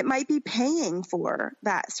 It might be paying for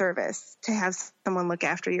that service to have someone look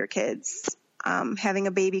after your kids. Having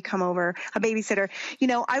a baby come over, a babysitter.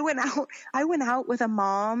 I went out with a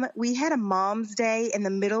mom. We had a mom's day in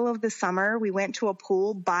the middle of the summer. We went to a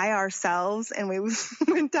pool by ourselves and we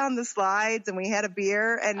went down the slides and we had a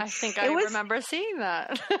beer. And I think I remember seeing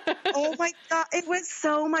that. Oh my God. It was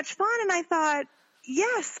so much fun. And I thought,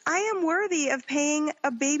 yes, I am worthy of paying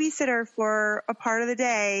a babysitter for a part of the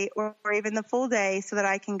day or even the full day so that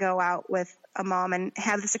I can go out with a mom and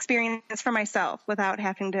have this experience for myself without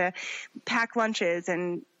having to pack lunches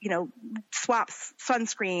and, swap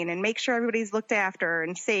sunscreen and make sure everybody's looked after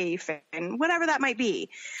and safe and whatever that might be.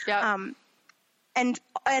 Yeah.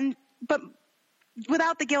 But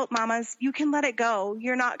without the guilt, mamas, you can let it go.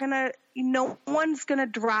 No one's going to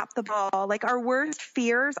drop the ball. Like, our worst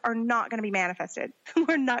fears are not going to be manifested.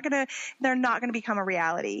 They're not going to become a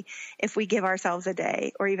reality if we give ourselves a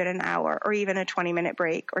day or even an hour or even a 20-minute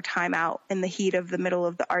break or time out in the heat of the middle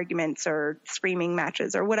of the arguments or screaming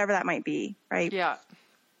matches or whatever that might be. Right. Yeah.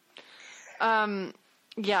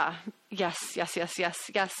 Yeah. Yes,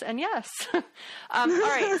 and yes. All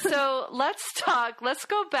right. So let's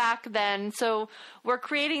go back then. So we're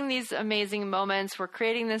creating these amazing moments. We're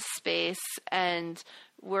creating this space and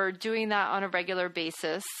we're doing that on a regular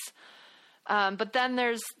basis. But then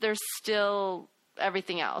there's still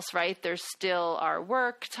everything else, right? There's still our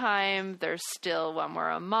work time. There's still when we're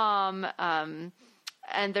a mom. And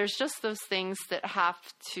there's just those things that have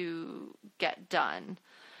to get done.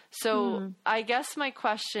 So I guess my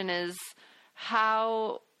question is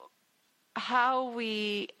I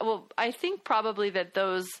think probably that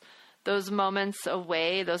those moments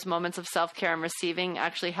away, those moments of self-care and receiving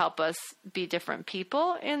actually help us be different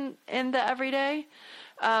people in the everyday.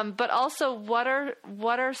 But also what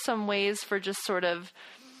are some ways for just sort of,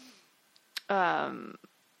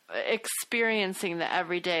 experiencing the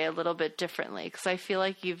everyday a little bit differently? 'Cause I feel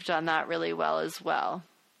like you've done that really well as well.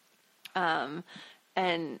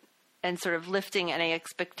 And sort of lifting any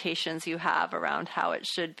expectations you have around how it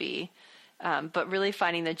should be, but really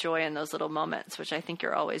finding the joy in those little moments, which I think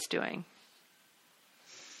you're always doing.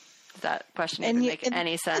 Does that question even make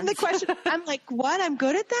any sense? And the question, I'm like, what? I'm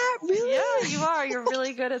good at that? Really? Yeah, you are. You're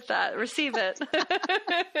really good at that. Receive it.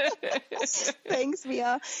 Thanks,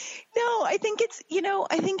 Mia. No, I think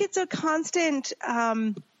it's a constant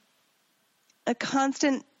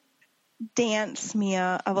dance,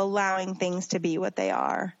 Mia, of allowing things to be what they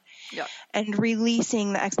are. Yeah. And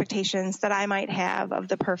releasing the expectations that I might have of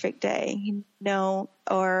the perfect day,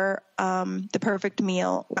 or the perfect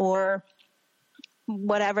meal, or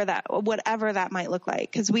whatever that might look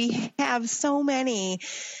like. Because we have so many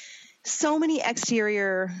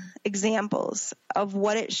exterior examples of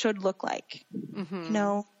what it should look like.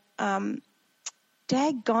 Mm-hmm.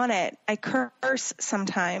 Daggone it, I curse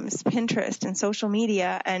sometimes Pinterest and social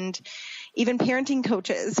media and even parenting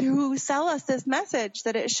coaches who sell us this message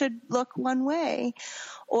that it should look one way,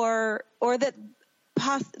 or that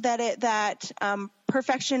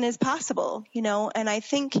perfection is possible, and I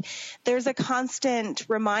think there's a constant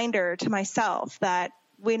reminder to myself that,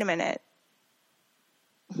 wait a minute.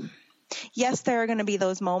 Yes, there are going to be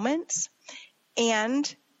those moments,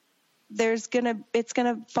 and it's going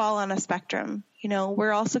to fall on a spectrum.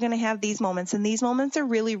 We're also going to have these moments, and these moments are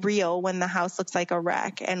really real when the house looks like a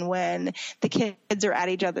wreck and when the kids are at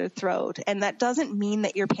each other's throat. And that doesn't mean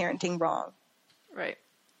that you're parenting wrong. Right.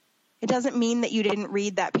 It doesn't mean that you didn't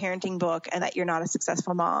read that parenting book and that you're not a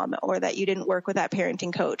successful mom, or that you didn't work with that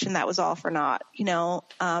parenting coach and that was all for naught.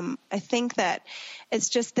 I think that it's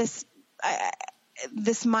just this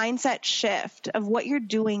mindset shift of what you're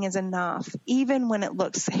doing is enough, even when it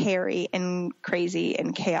looks hairy and crazy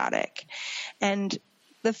and chaotic. And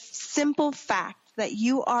the simple fact that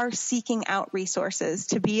you are seeking out resources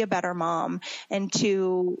to be a better mom and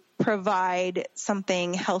to provide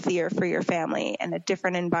something healthier for your family and a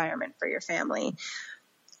different environment for your family,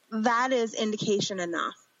 that is indication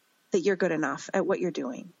enough that you're good enough at what you're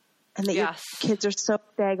doing. And that your kids are so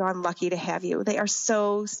daggone lucky to have you. They are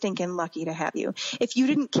so stinking lucky to have you. If you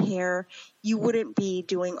didn't care, you wouldn't be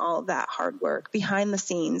doing all of that hard work behind the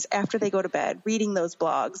scenes after they go to bed, reading those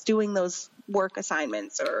blogs, doing those work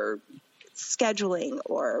assignments or scheduling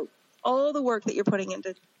or all the work that you're putting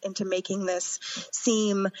into making this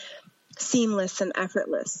seem seamless and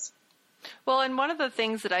effortless. Well, and one of the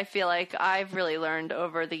things that I feel like I've really learned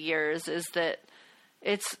over the years is that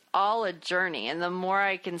it's all a journey. And the more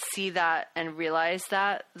I can see that and realize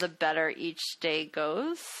that, the better each day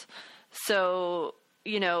goes. So,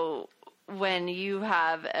 you know, when you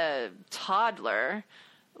have a toddler,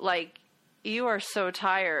 like, you are so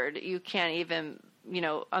tired, you can't even, you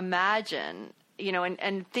know, imagine, you know,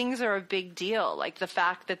 and things are a big deal. Like the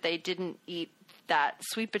fact that they didn't eat that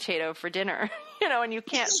sweet potato for dinner, you know, and you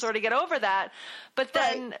can't sort of get over that. But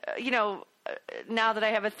then, you know, now that I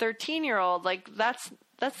have a 13-year-old, like that's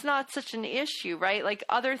not such an issue, right? Like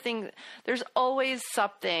other things, there's always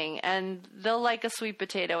something, and they'll like a sweet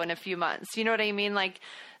potato in a few months. You know what I mean? Like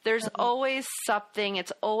there's always something.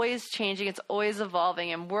 It's always changing. It's always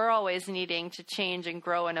evolving, and we're always needing to change and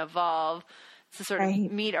grow and evolve to sort of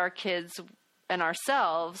meet our kids and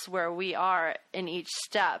ourselves where we are in each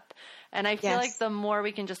step. And I feel like the more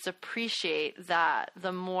we can just appreciate that,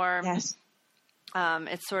 the more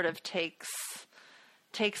it sort of takes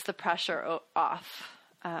the pressure off,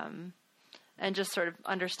 and just sort of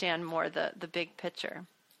understand more the big picture.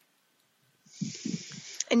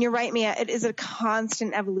 And you're right, Mia, it is a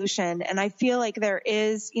constant evolution. And I feel like there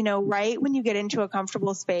is, you know, right when you get into a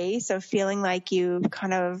comfortable space of feeling like you've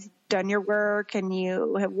kind of done your work and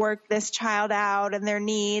you have worked this child out and their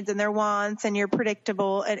needs and their wants, and you're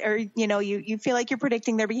predictable, or, you know, you feel like you're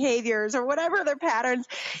predicting their behaviors or whatever their patterns.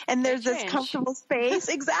 And there's this comfortable space.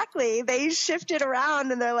 Exactly. They shift it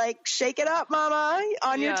around and they're like, shake it up, mama,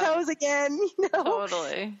 on your toes again. You know?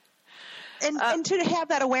 Totally. And to have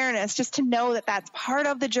that awareness, just to know that that's part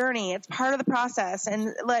of the journey, it's part of the process,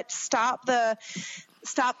 and let's stop the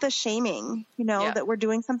shaming, you know, that we're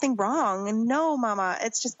doing something wrong. And no, mama,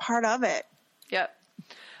 it's just part of it. Yep.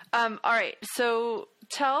 All right. So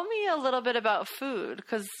tell me a little bit about food,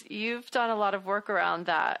 because you've done a lot of work around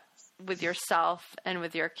that with yourself and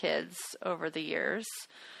with your kids over the years.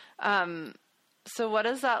 So what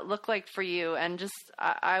does that look like for you? And just,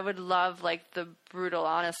 I would love like the brutal,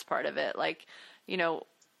 honest part of it. Like, you know,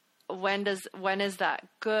 when is that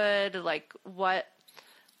good? Like what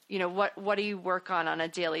do you work on a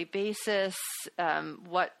daily basis?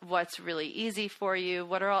 What's really easy for you?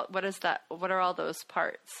 What are all those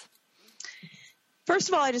parts? First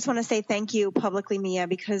of all, I just want to say thank you publicly, Mia,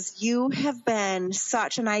 because you have been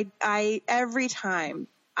such I every time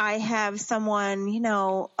I have someone, you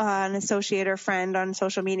know, an associate or friend on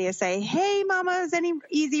social media say, hey, mamas, any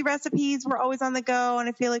easy recipes? We're always on the go, and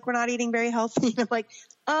I feel like we're not eating very healthy. And I'm like,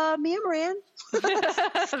 Mia Moran.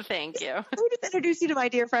 Thank you. Let me just introduce you to my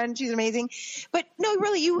dear friend. She's amazing. But no,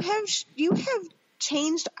 really, you have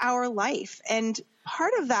changed our life. And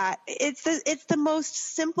part of that, it's the most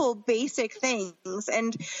simple, basic things.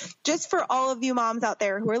 And just for all of you moms out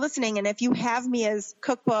there who are listening, and if you have Mia's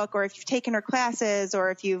cookbook, or if you've taken her classes,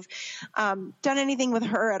 or if you've done anything with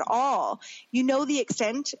her at all, you know the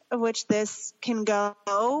extent of which this can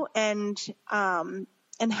go, and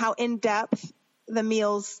how in depth the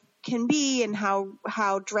meals can be, and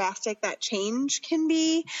how drastic that change can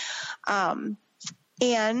be.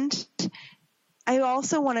 And I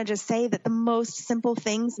also want to just say that the most simple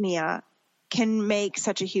things, Mia, can make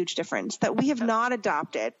such a huge difference that we have not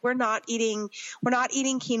adopted. We're not eating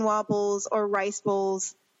quinoa bowls or rice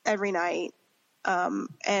bowls every night,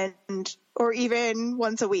 or even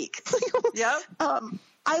once a week. Yep.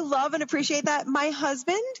 I love and appreciate that. My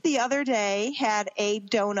husband the other day had a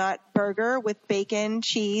donut burger with bacon,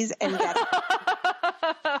 cheese, and ghetto.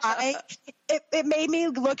 It made me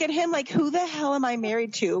look at him like, who the hell am I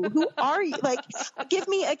married to? Who are you? Like, give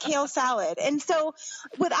me a kale salad. And so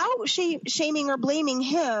without shaming or blaming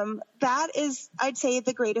him, that is, I'd say,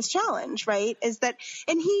 the greatest challenge, right? Is that,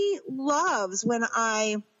 and he loves when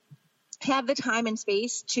I have the time and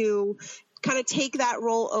space to kind of take that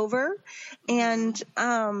role over and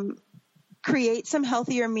create some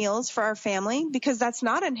healthier meals for our family, because that's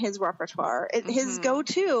not in his repertoire. His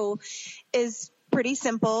go-to is pretty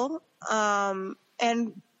simple and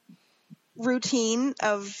routine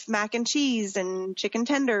of mac and cheese and chicken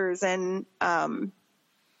tenders and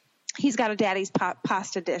He's got a daddy's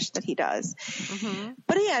pasta dish that he does. Mm-hmm.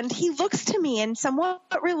 And he looks to me and somewhat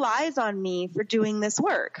relies on me for doing this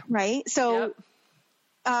work, right? So,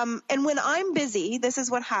 Yep. and when I'm busy, this is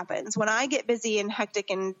what happens. When I get busy and hectic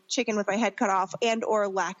and chicken with my head cut off and or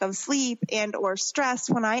lack of sleep and or stress,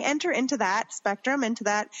 when I enter into that spectrum, into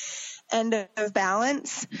that end of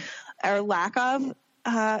balance or lack of,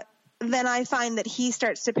 then I find that he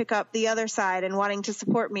starts to pick up the other side and wanting to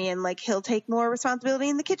support me, and like he'll take more responsibility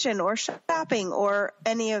in the kitchen or shopping or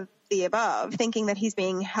any of the above, thinking that he's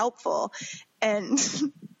being helpful. And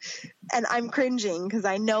and I'm cringing because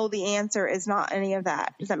I know the answer is not any of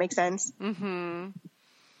that. Does that make sense? Mm-hmm.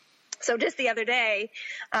 So just the other day,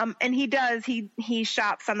 and he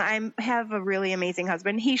shops I have a really amazing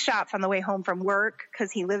husband. He shops on the way home from work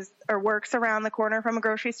because he lives or works around the corner from a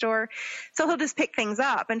grocery store. So he'll just pick things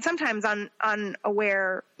up. And sometimes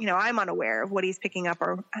unaware, I'm unaware of what he's picking up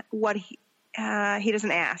or what he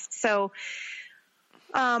doesn't ask. So,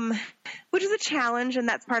 which is a challenge. And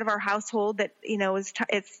that's part of our household that,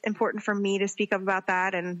 it's important for me to speak up about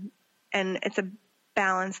that. And it's a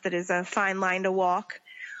balance that is a fine line to walk.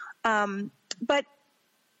 But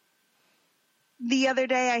the other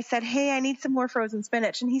day I said, hey, I need some more frozen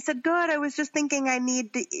spinach. And he said, good. I was just thinking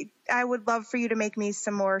I would love for you to make me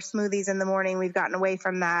some more smoothies in the morning. We've gotten away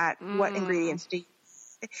from that. What ingredients do you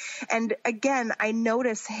use? And again, I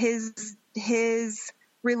notice his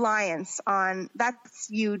reliance on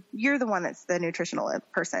you're the one that's the nutritional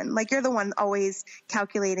person. Like you're the one always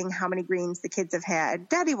calculating how many greens the kids have had.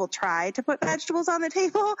 Daddy will try to put vegetables on the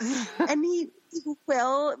table and he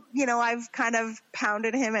will, I've kind of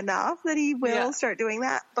pounded him enough that he will start doing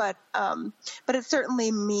that. But it's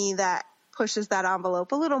certainly me that pushes that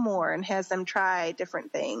envelope a little more and has them try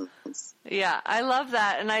different things. Yeah. I love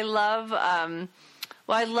that. And I love, I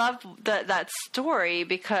love that story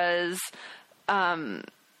because,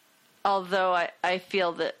 although I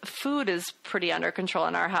feel that food is pretty under control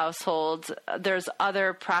in our household, there's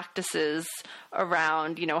other practices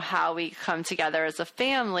around, how we come together as a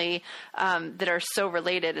family that are so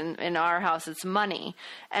related. In our house, it's money.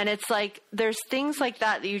 And it's like there's things like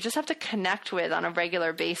that you just have to connect with on a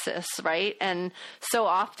regular basis, right? And so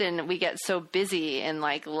often we get so busy in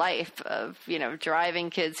like life of,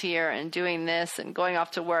 driving kids here and doing this and going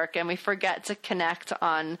off to work, and we forget to connect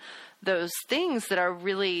on those things that are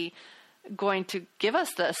really going to give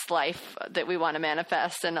us this life that we want to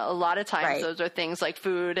manifest. And a lot of times those are things like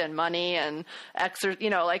food and money and exercise,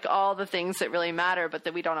 like all the things that really matter, but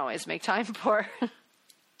that we don't always make time for.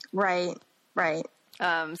 Right.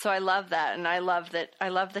 So I love that. And I love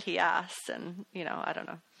that he asked, and, I don't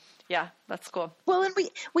know. Yeah, that's cool. Well, and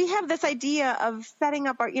we have this idea of setting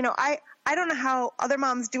up our, I don't know how other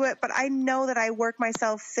moms do it, but I know that I work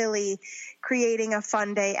myself silly creating a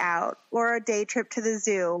fun day out or a day trip to the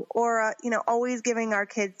zoo or, always giving our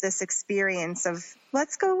kids this experience of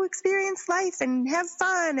let's go experience life and have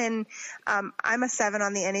fun. And I'm a 7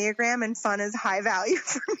 on the Enneagram, and fun is high value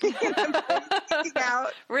for me. And I'm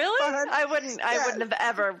out really? Fun. I wouldn't have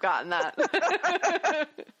ever gotten that.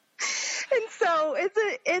 And so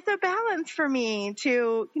it's a balance for me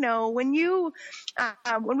to, when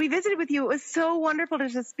we visited with you, it was so wonderful to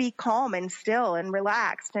just be calm and still and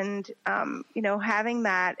relaxed and, having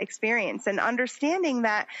that experience and understanding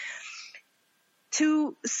that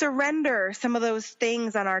to surrender some of those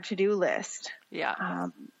things on our to-do list. Yeah.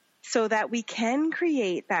 So that we can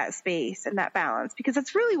create that space and that balance, because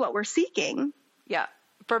that's really what we're seeking. Yeah.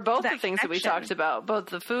 For both the things connection that we talked about, both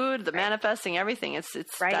the food, the manifesting, everything, it's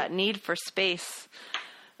that need for space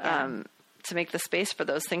to make the space for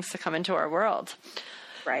those things to come into our world.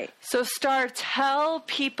 Right. So tell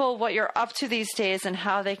people what you're up to these days and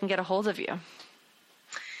how they can get a hold of you.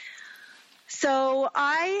 So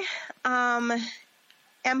I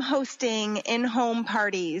am hosting in-home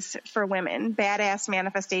parties for women, badass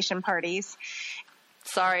manifestation parties.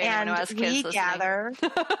 Sorry, and anyone who has kids we listening. gather.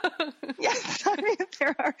 Yes,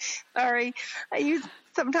 sorry. I use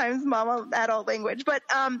sometimes mama adult language, but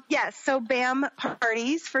yes. So BAM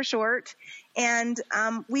parties for short, and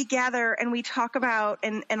we gather and we talk about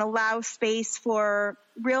and allow space for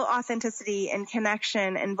real authenticity and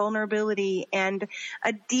connection and vulnerability and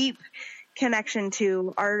a deep connection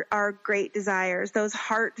to our great desires, those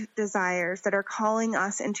heart desires that are calling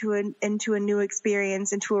us into a new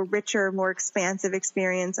experience, into a richer, more expansive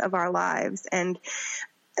experience of our lives. And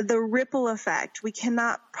the ripple effect, we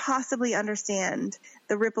cannot possibly understand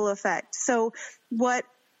the ripple effect. So what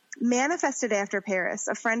manifested after Paris,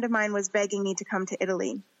 a friend of mine was begging me to come to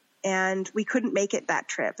Italy, and we couldn't make it that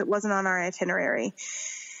trip. It wasn't on our itinerary.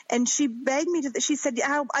 And she begged me she said,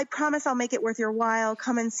 I promise I'll make it worth your while.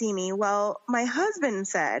 Come and see me. Well, my husband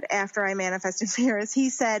said, after I manifested Paris, he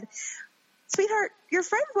said, sweetheart, your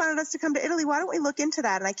friend wanted us to come to Italy. Why don't we look into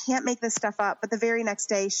that? And I can't make this stuff up. But the very next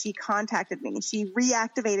day, she contacted me. She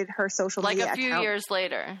reactivated her social media account. Like a few years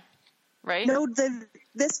later, right? No,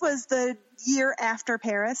 this was the year after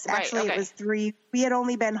Paris. Actually, okay. It was we had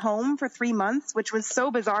only been home for 3 months, which was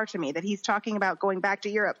so bizarre to me that he's talking about going back to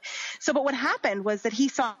Europe. But what happened was that he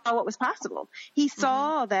saw what was possible. He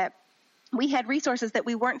saw that we had resources that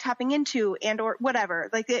we weren't tapping into or whatever.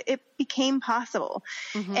 Like it became possible.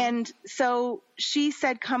 And so she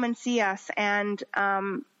said, come and see us. And,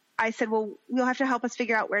 I said, well, you'll have to help us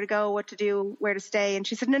figure out where to go, what to do, where to stay. And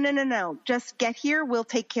she said, no. Just get here. We'll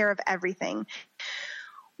take care of everything.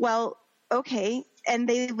 Well, okay. And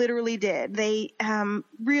they literally did. They,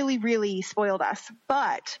 really, really spoiled us.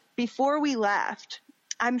 But before we left,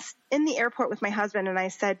 I'm in the airport with my husband and I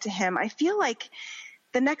said to him, I feel like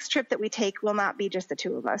the next trip that we take will not be just the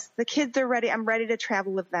two of us. The kids are ready. I'm ready to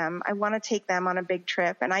travel with them. I want to take them on a big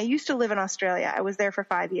trip. And I used to live in Australia. I was there for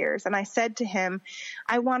 5 years. And I said to him,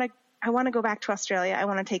 I want to go back to Australia. I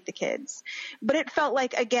want to take the kids. But it felt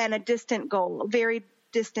like, again, a distant goal, a very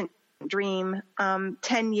distant dream.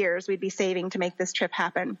 10 years we'd be saving to make this trip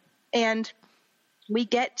happen. And we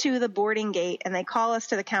get to the boarding gate and they call us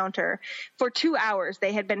to the counter. For 2 hours,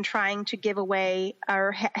 they had been trying to give away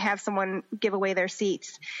or have someone give away their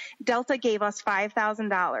seats. Delta gave us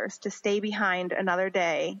 $5,000 to stay behind another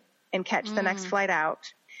day and catch the next flight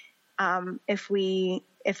out. If we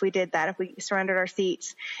did that, if we surrendered our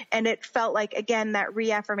seats. And it felt like, again, that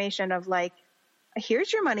reaffirmation of like,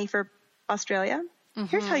 here's your money for Australia.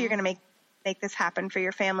 Here's how you're going to make this happen for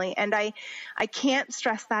your family. And I can't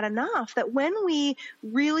stress that enough, that when we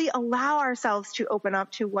really allow ourselves to open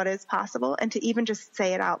up to what is possible and to even just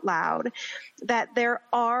say it out loud, that there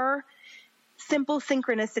are simple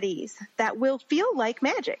synchronicities that will feel like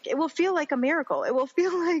magic. It will feel like a miracle. It will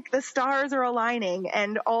feel like the stars are aligning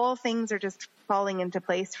and all things are just falling into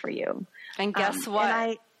place for you. And guess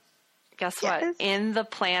what? Guess what? Yes. In the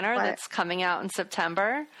planner that's coming out in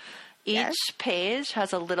September, each page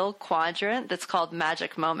has a little quadrant that's called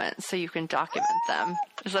magic moments, so you can document them.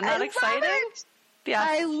 Isn't that exciting? Yeah,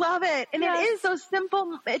 I love it. And it is those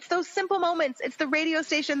simple, it's those simple moments. It's the radio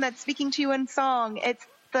station that's speaking to you in song.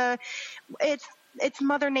 It's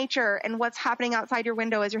Mother Nature and what's happening outside your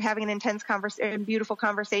window as you're having an intense and beautiful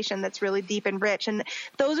conversation that's really deep and rich. And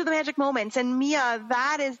those are the magic moments. And Mia,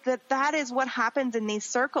 that is what happens in these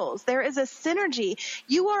circles. There is a synergy.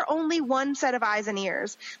 You are only one set of eyes and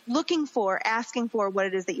ears asking for what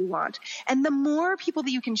it is that you want. And the more people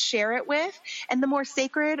that you can share it with and the more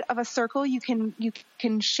sacred of a circle you can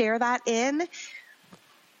share that in,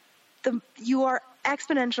 you are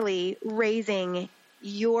exponentially raising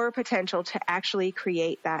your potential to actually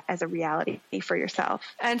create that as a reality for yourself.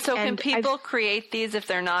 And so can people create these if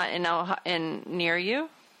they're not in near you?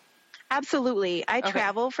 Absolutely. I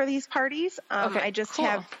travel for these parties. I just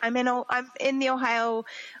I'm in the Ohio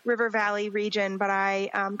River Valley region, but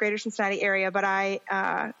Greater Cincinnati area, but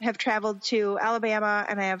I have traveled to Alabama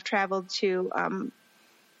and I have traveled to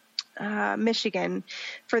Michigan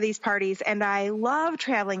for these parties. And I love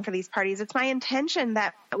traveling for these parties. It's my intention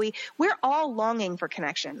that we're all longing for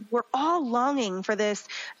connection. We're all longing for this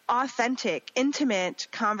authentic, intimate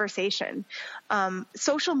conversation.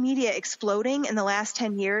 Social media exploding in the last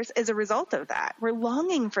 10 years is a result of that. We're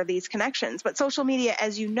longing for these connections, but social media,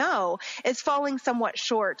 as you know, is falling somewhat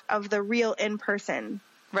short of the real in-person.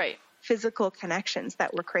 Right. Physical connections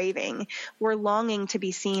that we're craving. We're longing to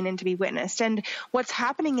be seen and to be witnessed. And what's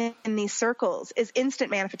happening in these circles is instant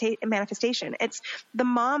manifestation. It's the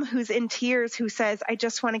mom who's in tears who says, I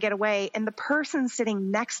just want to get away. And the person sitting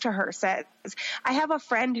next to her says, I have a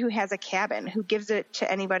friend who has a cabin who gives it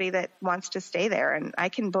to anybody that wants to stay there and I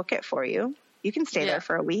can book it for you. You can stay there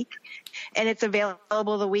for a week and it's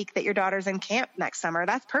available the week that your daughter's in camp next summer.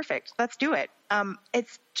 That's perfect. Let's do it.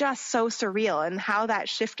 It's just so surreal and how that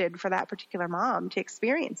shifted for that particular mom to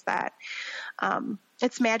experience that.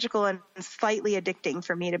 It's magical and slightly addicting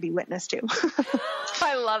for me to be witness to.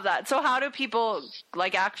 I love that. So how do people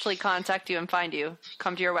actually contact you and find you?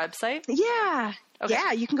 Come to your website? Yeah. Okay.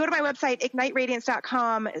 Yeah. You can go to my website,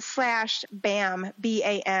 igniteradiance.com/BAM,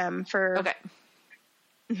 BAM for. Okay.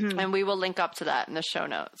 And we will link up to that in the show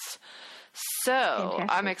notes. So I'm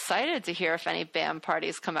Fantastic. excited to hear if any BAM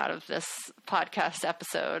parties come out of this podcast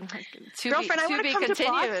episode. Girlfriend, I To want to be come to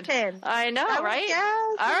continued. Boston. I know, right? Yes,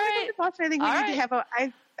 All I want to come right. to Boston. I think we All need to right.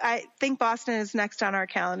 have I think Boston is next on our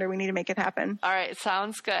calendar. We need to make it happen. All right,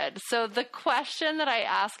 sounds good. So the question that I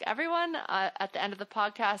ask everyone at the end of the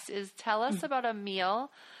podcast is tell us about a meal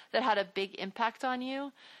that had a big impact on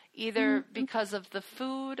you, either because of the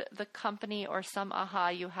food, the company, or some aha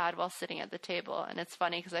you had while sitting at the table. And it's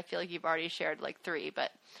funny because I feel like you've already shared like 3,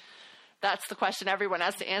 but that's the question everyone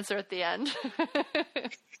has to answer at the end.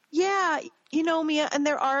 Yeah, Mia, and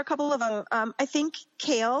there are a couple of them. I think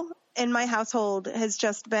kale in my household has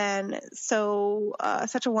just been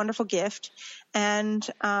such a wonderful gift. And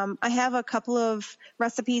I have a couple of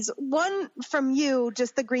recipes. One from you,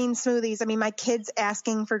 just the green smoothies. I mean, my kids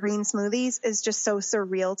asking for green smoothies is just so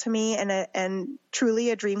surreal to me, and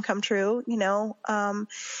truly a dream come true.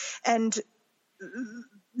 And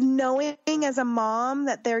knowing as a mom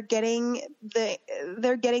that they're getting the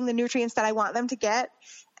nutrients that I want them to get,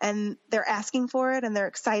 and they're asking for it and they're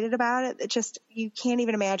excited about it. It just, you can't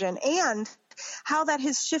even imagine. And how that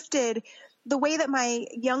has shifted the way that my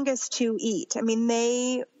youngest 2 eat. I mean,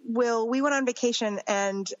 we went on vacation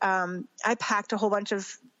and I packed a whole bunch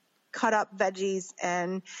of cut up veggies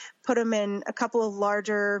and put them in a couple of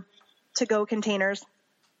larger to-go containers.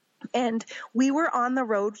 And we were on the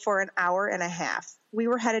road for an hour and a half. We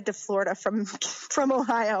were headed to Florida from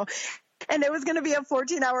Ohio. And it was going to be a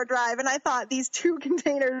 14-hour drive. And I thought these 2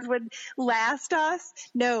 containers would last us.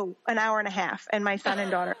 No, an hour and a half. And my son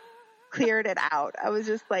and daughter cleared it out. I was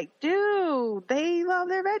just like, dude, they love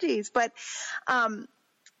their veggies. But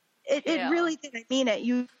it really did. I mean it.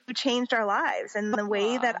 You changed our lives. And the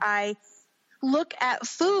way that I look at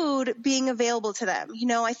food being available to them.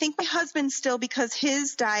 I think my husband still, because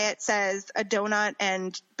his diet says a donut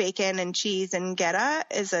and bacon and cheese and Gouda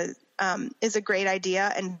is a great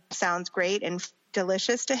idea and sounds great and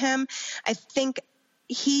delicious to him. I think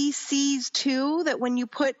he sees too that when you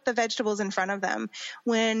put the vegetables in front of them,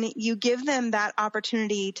 when you give them that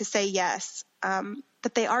opportunity to say yes,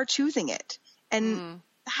 that they are choosing it. And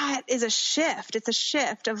that is a shift. It's a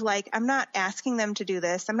shift of like, I'm not asking them to do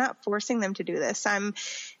this. I'm not forcing them to do this.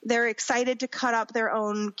 They're excited to cut up their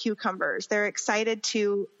own cucumbers. They're excited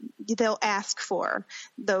they'll ask for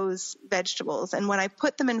those vegetables. And when I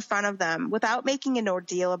put them in front of them without making an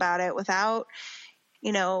ordeal about it, without,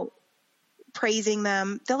 praising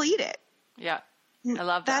them, they'll eat it. Yeah. I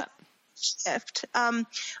love that. Shift. I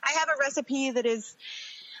have a recipe that is,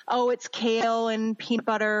 it's kale and peanut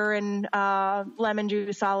butter and lemon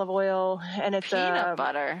juice, olive oil, and it's peanut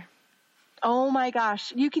butter. Oh my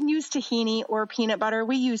gosh. You can use tahini or peanut butter.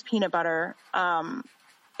 We use peanut butter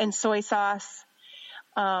and soy sauce.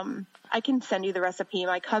 I can send you the recipe.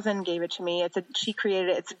 My cousin gave it to me. She created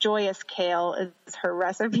it. It's Joyous Kale is her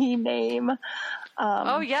recipe name.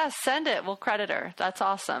 Yes, send it. We'll credit her. That's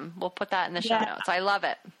awesome. We'll put that in the show notes. I love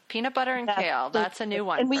it. Peanut butter and kale. That's a new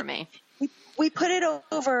one for me. We put it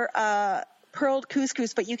over pearled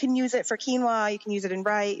couscous, but you can use it for quinoa. You can use it in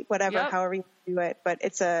rye, whatever, however you do it. But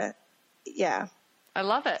it's I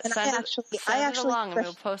love it. And send it along, and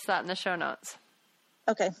we'll post that in the show notes.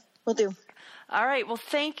 Okay, we'll do. All right. Well,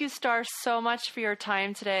 thank you, Star, so much for your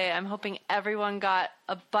time today. I'm hoping everyone got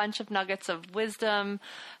a bunch of nuggets of wisdom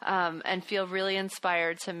and feel really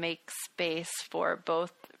inspired to make space for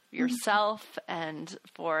both yourself and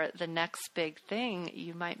for the next big thing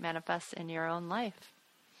you might manifest in your own life.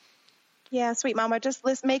 Yeah, sweet mama, just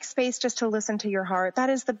make space just to listen to your heart. That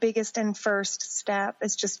is the biggest and first step,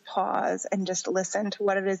 is just pause and just listen to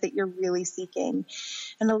what it is that you're really seeking,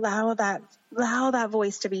 and allow that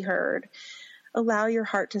voice to be heard. Allow your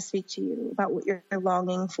heart to speak to you about what you're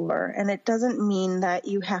longing for. And it doesn't mean that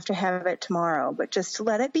you have to have it tomorrow, but just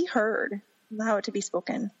let it be heard. Allow it to be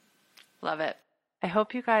spoken. Love it. I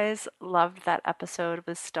hope you guys loved that episode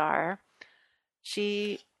with Star.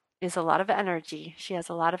 She is a lot of energy. She has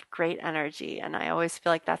a lot of great energy, and I always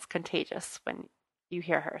feel like that's contagious when you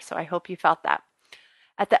hear her. So I hope you felt that.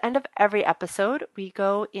 At the end of every episode, we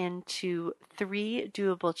go into 3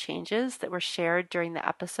 doable changes that were shared during the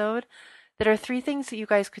episode that are 3 things that you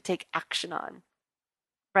guys could take action on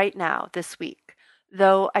right now, this week.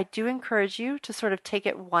 Though I do encourage you to sort of take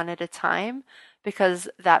it one at a time, because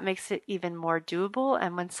that makes it even more doable.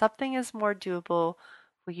 And when something is more doable,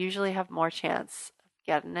 we usually have more chance of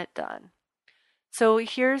getting it done. So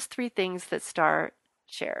here's 3 things that Star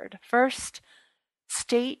shared. First,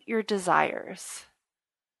 state your desires.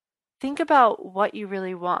 Think about what you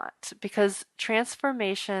really want, because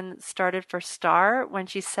transformation started for Star when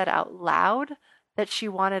she said out loud that she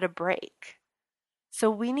wanted a break. So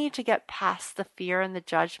we need to get past the fear and the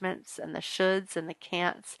judgments and the shoulds and the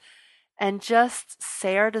can'ts and just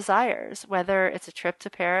say our desires, whether it's a trip to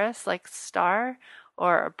Paris like Star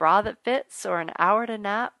or a bra that fits or an hour to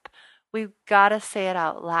nap. We've got to say it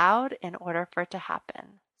out loud in order for it to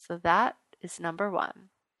happen. So that is number 1.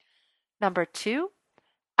 Number 2,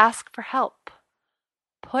 ask for help.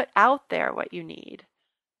 Put out there what you need.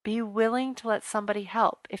 Be willing to let somebody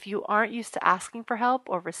help. If you aren't used to asking for help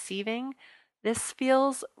or receiving, this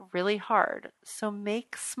feels really hard. So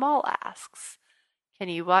make small asks. Can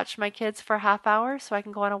you watch my kids for a half hour so I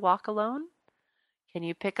can go on a walk alone? Can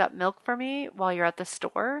you pick up milk for me while you're at the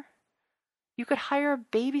store? You could hire a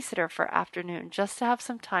babysitter for afternoon just to have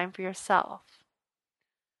some time for yourself.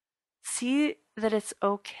 See that it's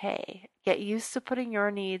okay. Get used to putting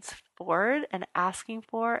your needs forward and asking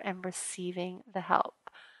for and receiving the help.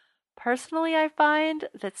 Personally, I find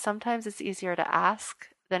that sometimes it's easier to ask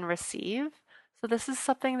than receive. So this is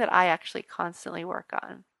something that I actually constantly work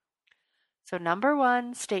on. So number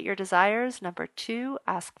 1, state your desires. Number 2,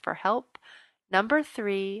 ask for help. Number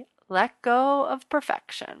 3, let go of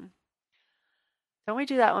perfection. Don't we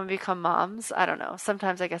do that when we become moms? I don't know.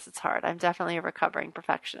 Sometimes I guess it's hard. I'm definitely a recovering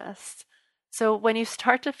perfectionist. So when you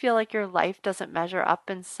start to feel like your life doesn't measure up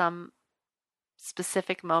in some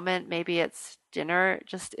specific moment, maybe it's dinner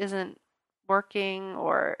just isn't working,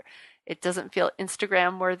 or it doesn't feel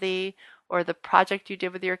Instagram worthy, or the project you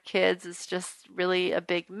did with your kids is just really a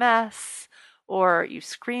big mess, or you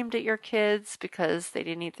screamed at your kids because they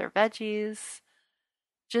didn't eat their veggies.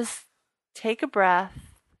 Just take a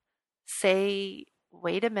breath, say,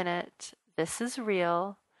 wait a minute, this is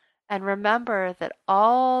real, and remember that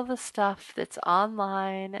all the stuff that's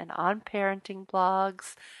online and on parenting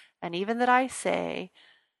blogs, and even that I say,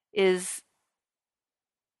 is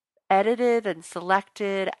edited and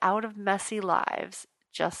selected out of messy lives,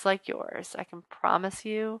 just like yours. I can promise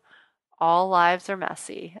you, all lives are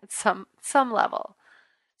messy at some level.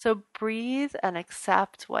 So breathe and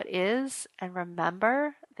accept what is, and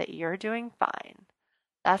remember that you're doing fine.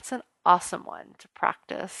 That's an awesome one to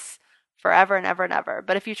practice forever and ever and ever.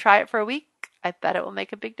 But if you try it for a week, I bet it will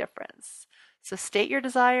make a big difference. So state your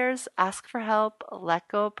desires, ask for help, let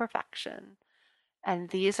go of perfection. And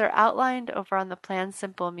these are outlined over on the Plan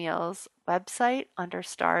Simple Meals website under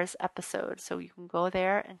Stars episode. So you can go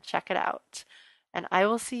there and check it out. And I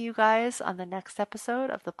will see you guys on the next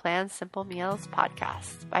episode of the Plan Simple Meals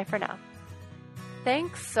podcast. Bye for now.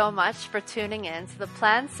 Thanks so much for tuning in to the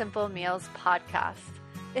Plan Simple Meals podcast.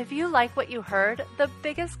 If you like what you heard, the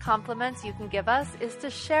biggest compliments you can give us is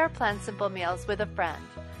to share Plan Simple Meals with a friend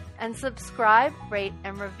and subscribe, rate,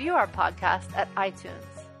 and review our podcast at iTunes.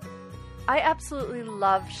 I absolutely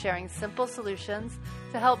love sharing simple solutions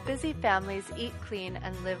to help busy families eat clean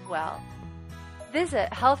and live well.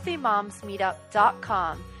 Visit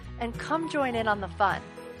healthymomsmeetup.com and come join in on the fun.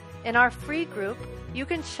 In our free group, you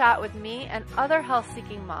can chat with me and other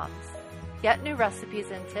health-seeking moms, get new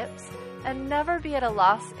recipes and tips, and never be at a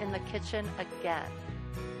loss in the kitchen again.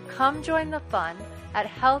 Come join the fun at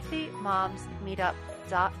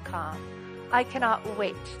healthymomsmeetup.com. I cannot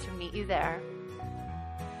wait to meet you there.